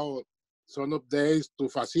about some updates to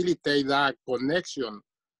facilitate that connection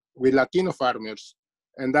with Latino farmers,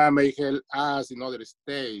 and that may help us in other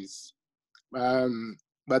states.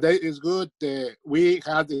 But it's good. We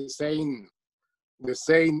have the same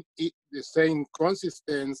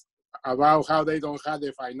consistency about how they don't have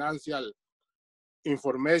the financial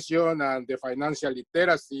information and the financial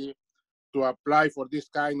literacy to apply for this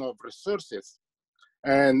kind of resources.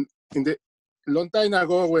 And in the long time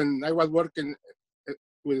ago, when I was working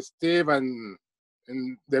with Steve and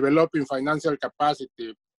developing financial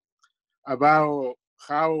capacity about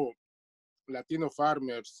how Latino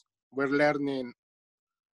farmers were learning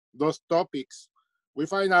those topics, we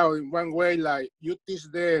find out in one way, like you teach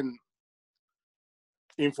them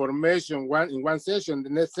information in one session, the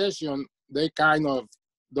next session, they kind of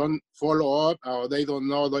don't follow up, or they don't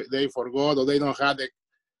know, they forgot, or they don't have the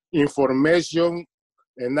information,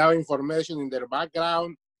 and now information in their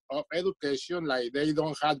background of education, like they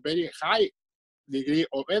don't have very high degree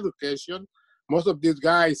of education. Most of these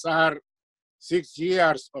guys are 6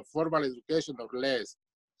 years of formal education or less.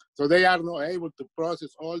 So they are not able to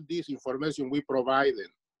process all this information we provide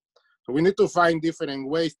them. So we need to find different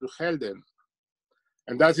ways to help them.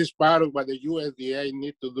 And that is part of what the USDA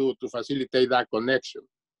need to do to facilitate that connection.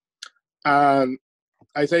 And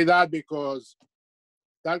I say that because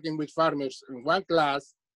talking with farmers in one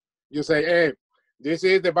class, you say, hey, this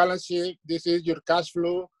is the balance sheet, this is your cash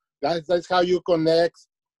flow, that's how you connect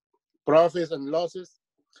profits and losses.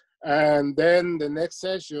 And then the next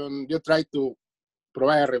session, you try to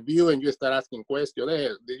provide a review and you start asking questions. Hey,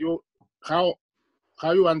 how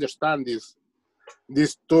you understand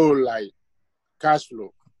this tool like cash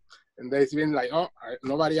flow? And they've been like, oh,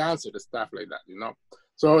 nobody answered stuff like that, you know?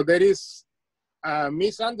 So there is a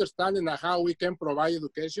misunderstanding of how we can provide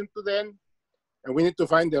education to them, and we need to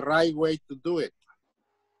find the right way to do it.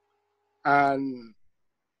 And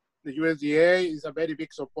the USDA is a very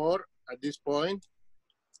big support at this point,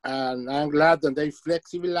 and I'm glad that they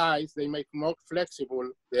make more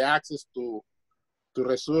flexible the access to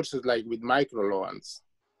resources like with microloans.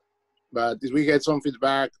 But if we get some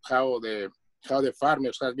feedback how the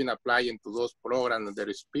farmers have been applying to those programs and their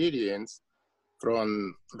experience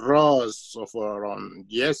from Ross or from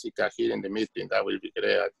Jessica here in the meeting, that will be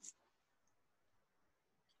great.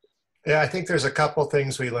 Yeah, I think there's a couple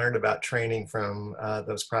things we learned about training from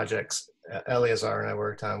those projects Eleazar and I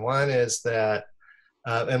worked on. One is that,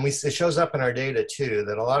 and it shows up in our data too,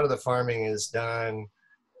 that a lot of the farming is done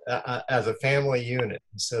as a family unit.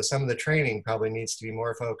 So some of the training probably needs to be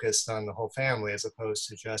more focused on the whole family as opposed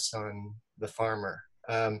to just on the farmer.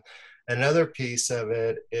 another piece of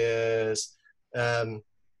it is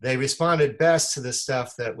they responded best to the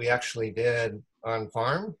stuff that we actually did on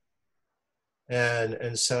farm.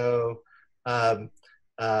 And so,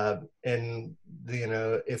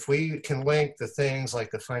 if we can link the things like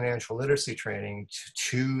the financial literacy training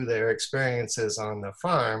to their experiences on the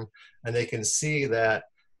farm, and they can see that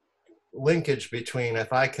linkage between,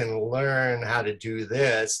 if I can learn how to do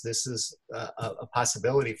this, this is a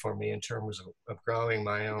possibility for me in terms of growing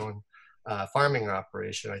my own farming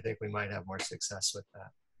operation, I think we might have more success with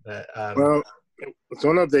that. But, well,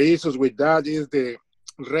 one of the issues with that is the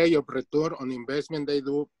rate of return on investment they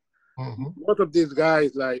do. Mm-hmm. Most of these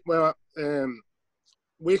guys,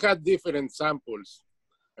 we had different samples,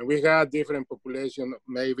 and we had different population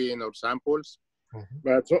maybe in our samples. Mm-hmm.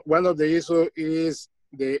 But one of the issues is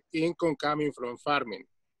the income coming from farming.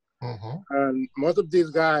 Mm-hmm. And most of these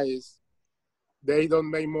guys, they don't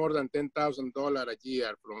make more than $10,000 a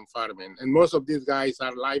year from farming. And most of these guys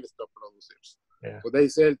are livestock producers. Yeah. So they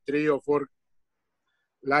sell 3 or 4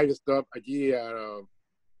 livestock a year.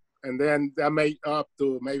 And then that make up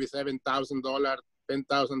to maybe $7,000,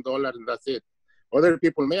 $10,000, and that's it. Other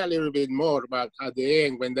people may a little bit more, but at the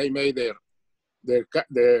end, when they made the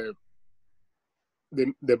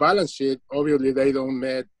balance sheet, obviously they don't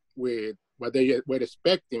met with what they were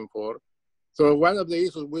expecting for. So one of the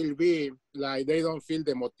issues will be like they don't feel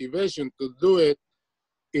the motivation to do it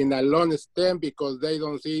in a long stem because they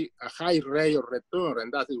don't see a high rate of return,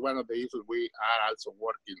 and that is one of the issues we are also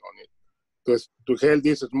working on it. To help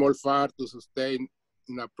this small farm to sustain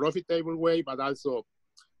in a profitable way, but also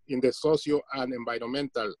in the socio and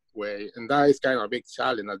environmental way. And that is kind of a big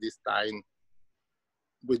challenge at this time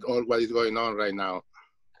with all what is going on right now.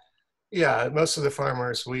 Yeah, most of the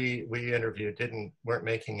farmers we interviewed weren't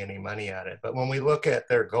making any money at it. But when we look at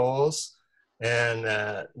their goals and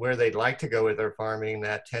where they'd like to go with their farming,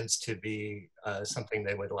 that tends to be something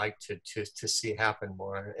they would like to see happen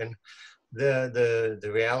more. And the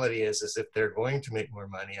reality is if they're going to make more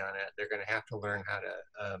money on it, they're going to have to learn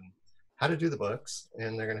how to do the books,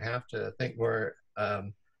 and they're going to have to think more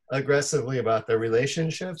aggressively about their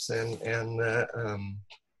relationships and the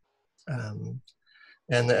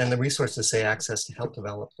resources they access to help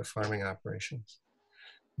develop their farming operations.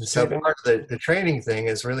 And so part of the training thing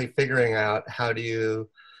is really figuring out how do you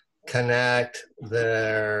connect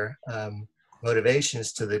their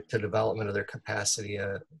motivations to the development of their capacity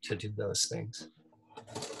to do those things.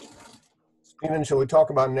 Stephen, shall we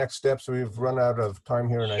talk about next steps? We've run out of time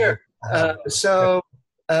here. And sure.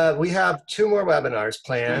 We have 2 more webinars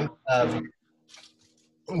planned.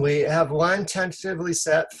 We have one tentatively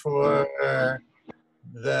set for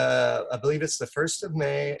I believe it's the 1st of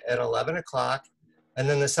May at 11 o'clock. And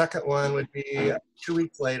then the second one would be 2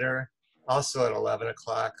 weeks later, also at 11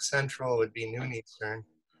 o'clock. Central would be noon Eastern.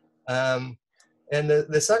 And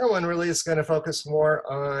the second one really is going to focus more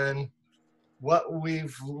on what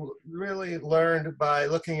we've really learned by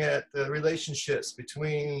looking at the relationships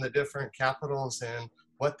between the different capitals and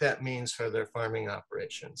what that means for their farming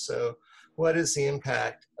operations. So what is the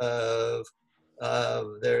impact of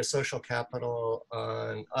their social capital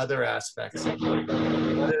on other aspects? What is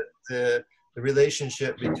the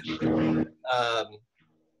relationship between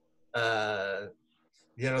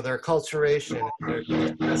their acculturation,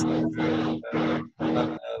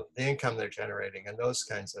 the income they're generating, and those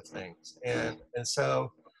kinds of things. And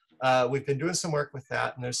so we've been doing some work with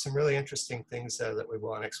that, and there's some really interesting things there that we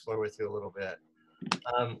want to explore with you a little bit.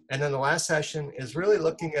 And then the last session is really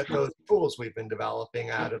looking at those tools we've been developing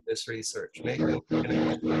out of this research, making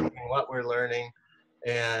what we're learning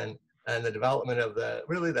and the development of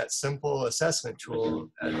that simple assessment tool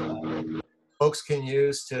that folks can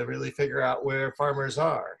use to really figure out where farmers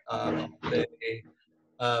are. They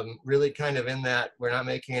really kind of in that we're not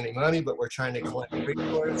making any money, but we're trying to collect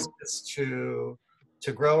resources to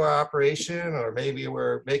grow our operation, or maybe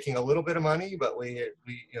we're making a little bit of money, but we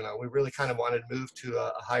really kind of wanted to move to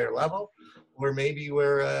a higher level, or maybe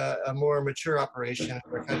we're a more mature operation and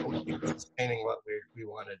we're kind of looking at sustaining what we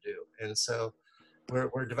want to do. And so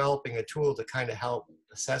we're developing a tool to kind of help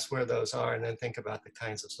assess where those are and then think about the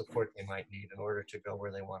kinds of support they might need in order to go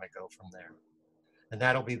where they want to go from there. And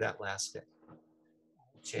that'll be that last day.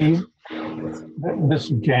 Jan.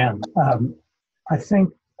 This is Jan. I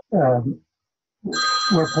think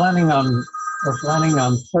we're planning on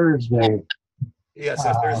Thursday. Yes,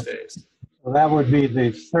 Thursdays. So that would be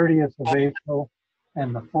the 30th of April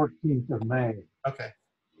and the 14th of May. Okay.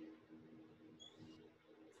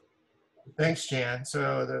 Thanks, Jan.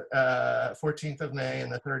 So the 14th of May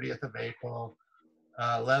and the 30th of April,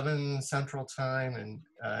 11 Central Time and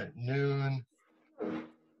noon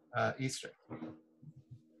Eastern.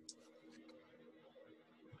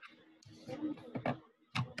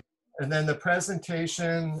 And then the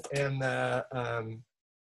presentation and the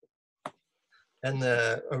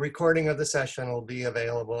recording of the session will be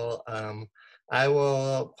available. I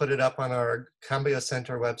will put it up on our Cambio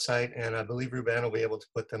Center website, and I believe Ruben will be able to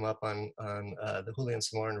put them up on the Julian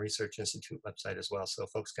Somoran Research Institute website as well, so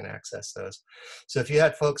folks can access those. So if you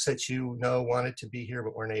had folks that you know wanted to be here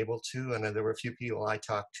but weren't able to, and there were a few people I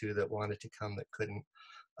talked to that wanted to come that couldn't,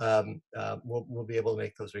 we'll be able to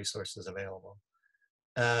make those resources available.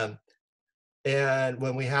 And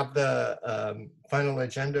when we have the final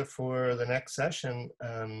agenda for the next session,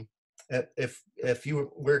 if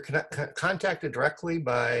you were contacted directly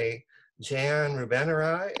by Jan, Ruben, or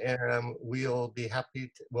I, we'll be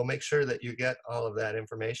happy to, we'll make sure that you get all of that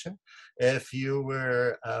information. If you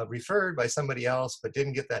were referred by somebody else but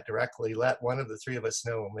didn't get that directly, let one of the three of us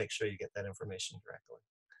know. We'll make sure you get that information directly.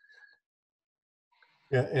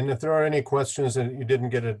 Yeah, and if there are any questions that you didn't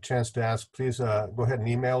get a chance to ask, please go ahead and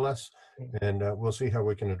email us, and we'll see how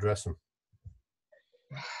we can address them.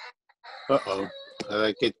 Uh-oh, I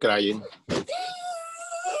like it crying. What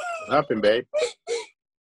happened, babe?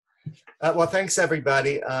 Well, thanks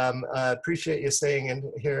everybody. Appreciate you staying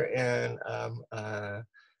in here and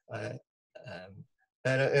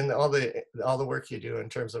all the work you do in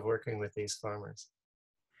terms of working with these farmers.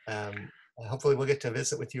 Hopefully we'll get to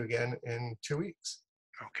visit with you again in 2 weeks.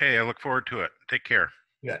 Okay, I look forward to it. Take care.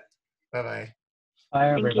 Yeah. Bye-bye. Bye,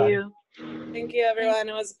 everybody. Thank you, everyone.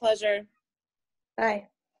 It was a pleasure. Bye.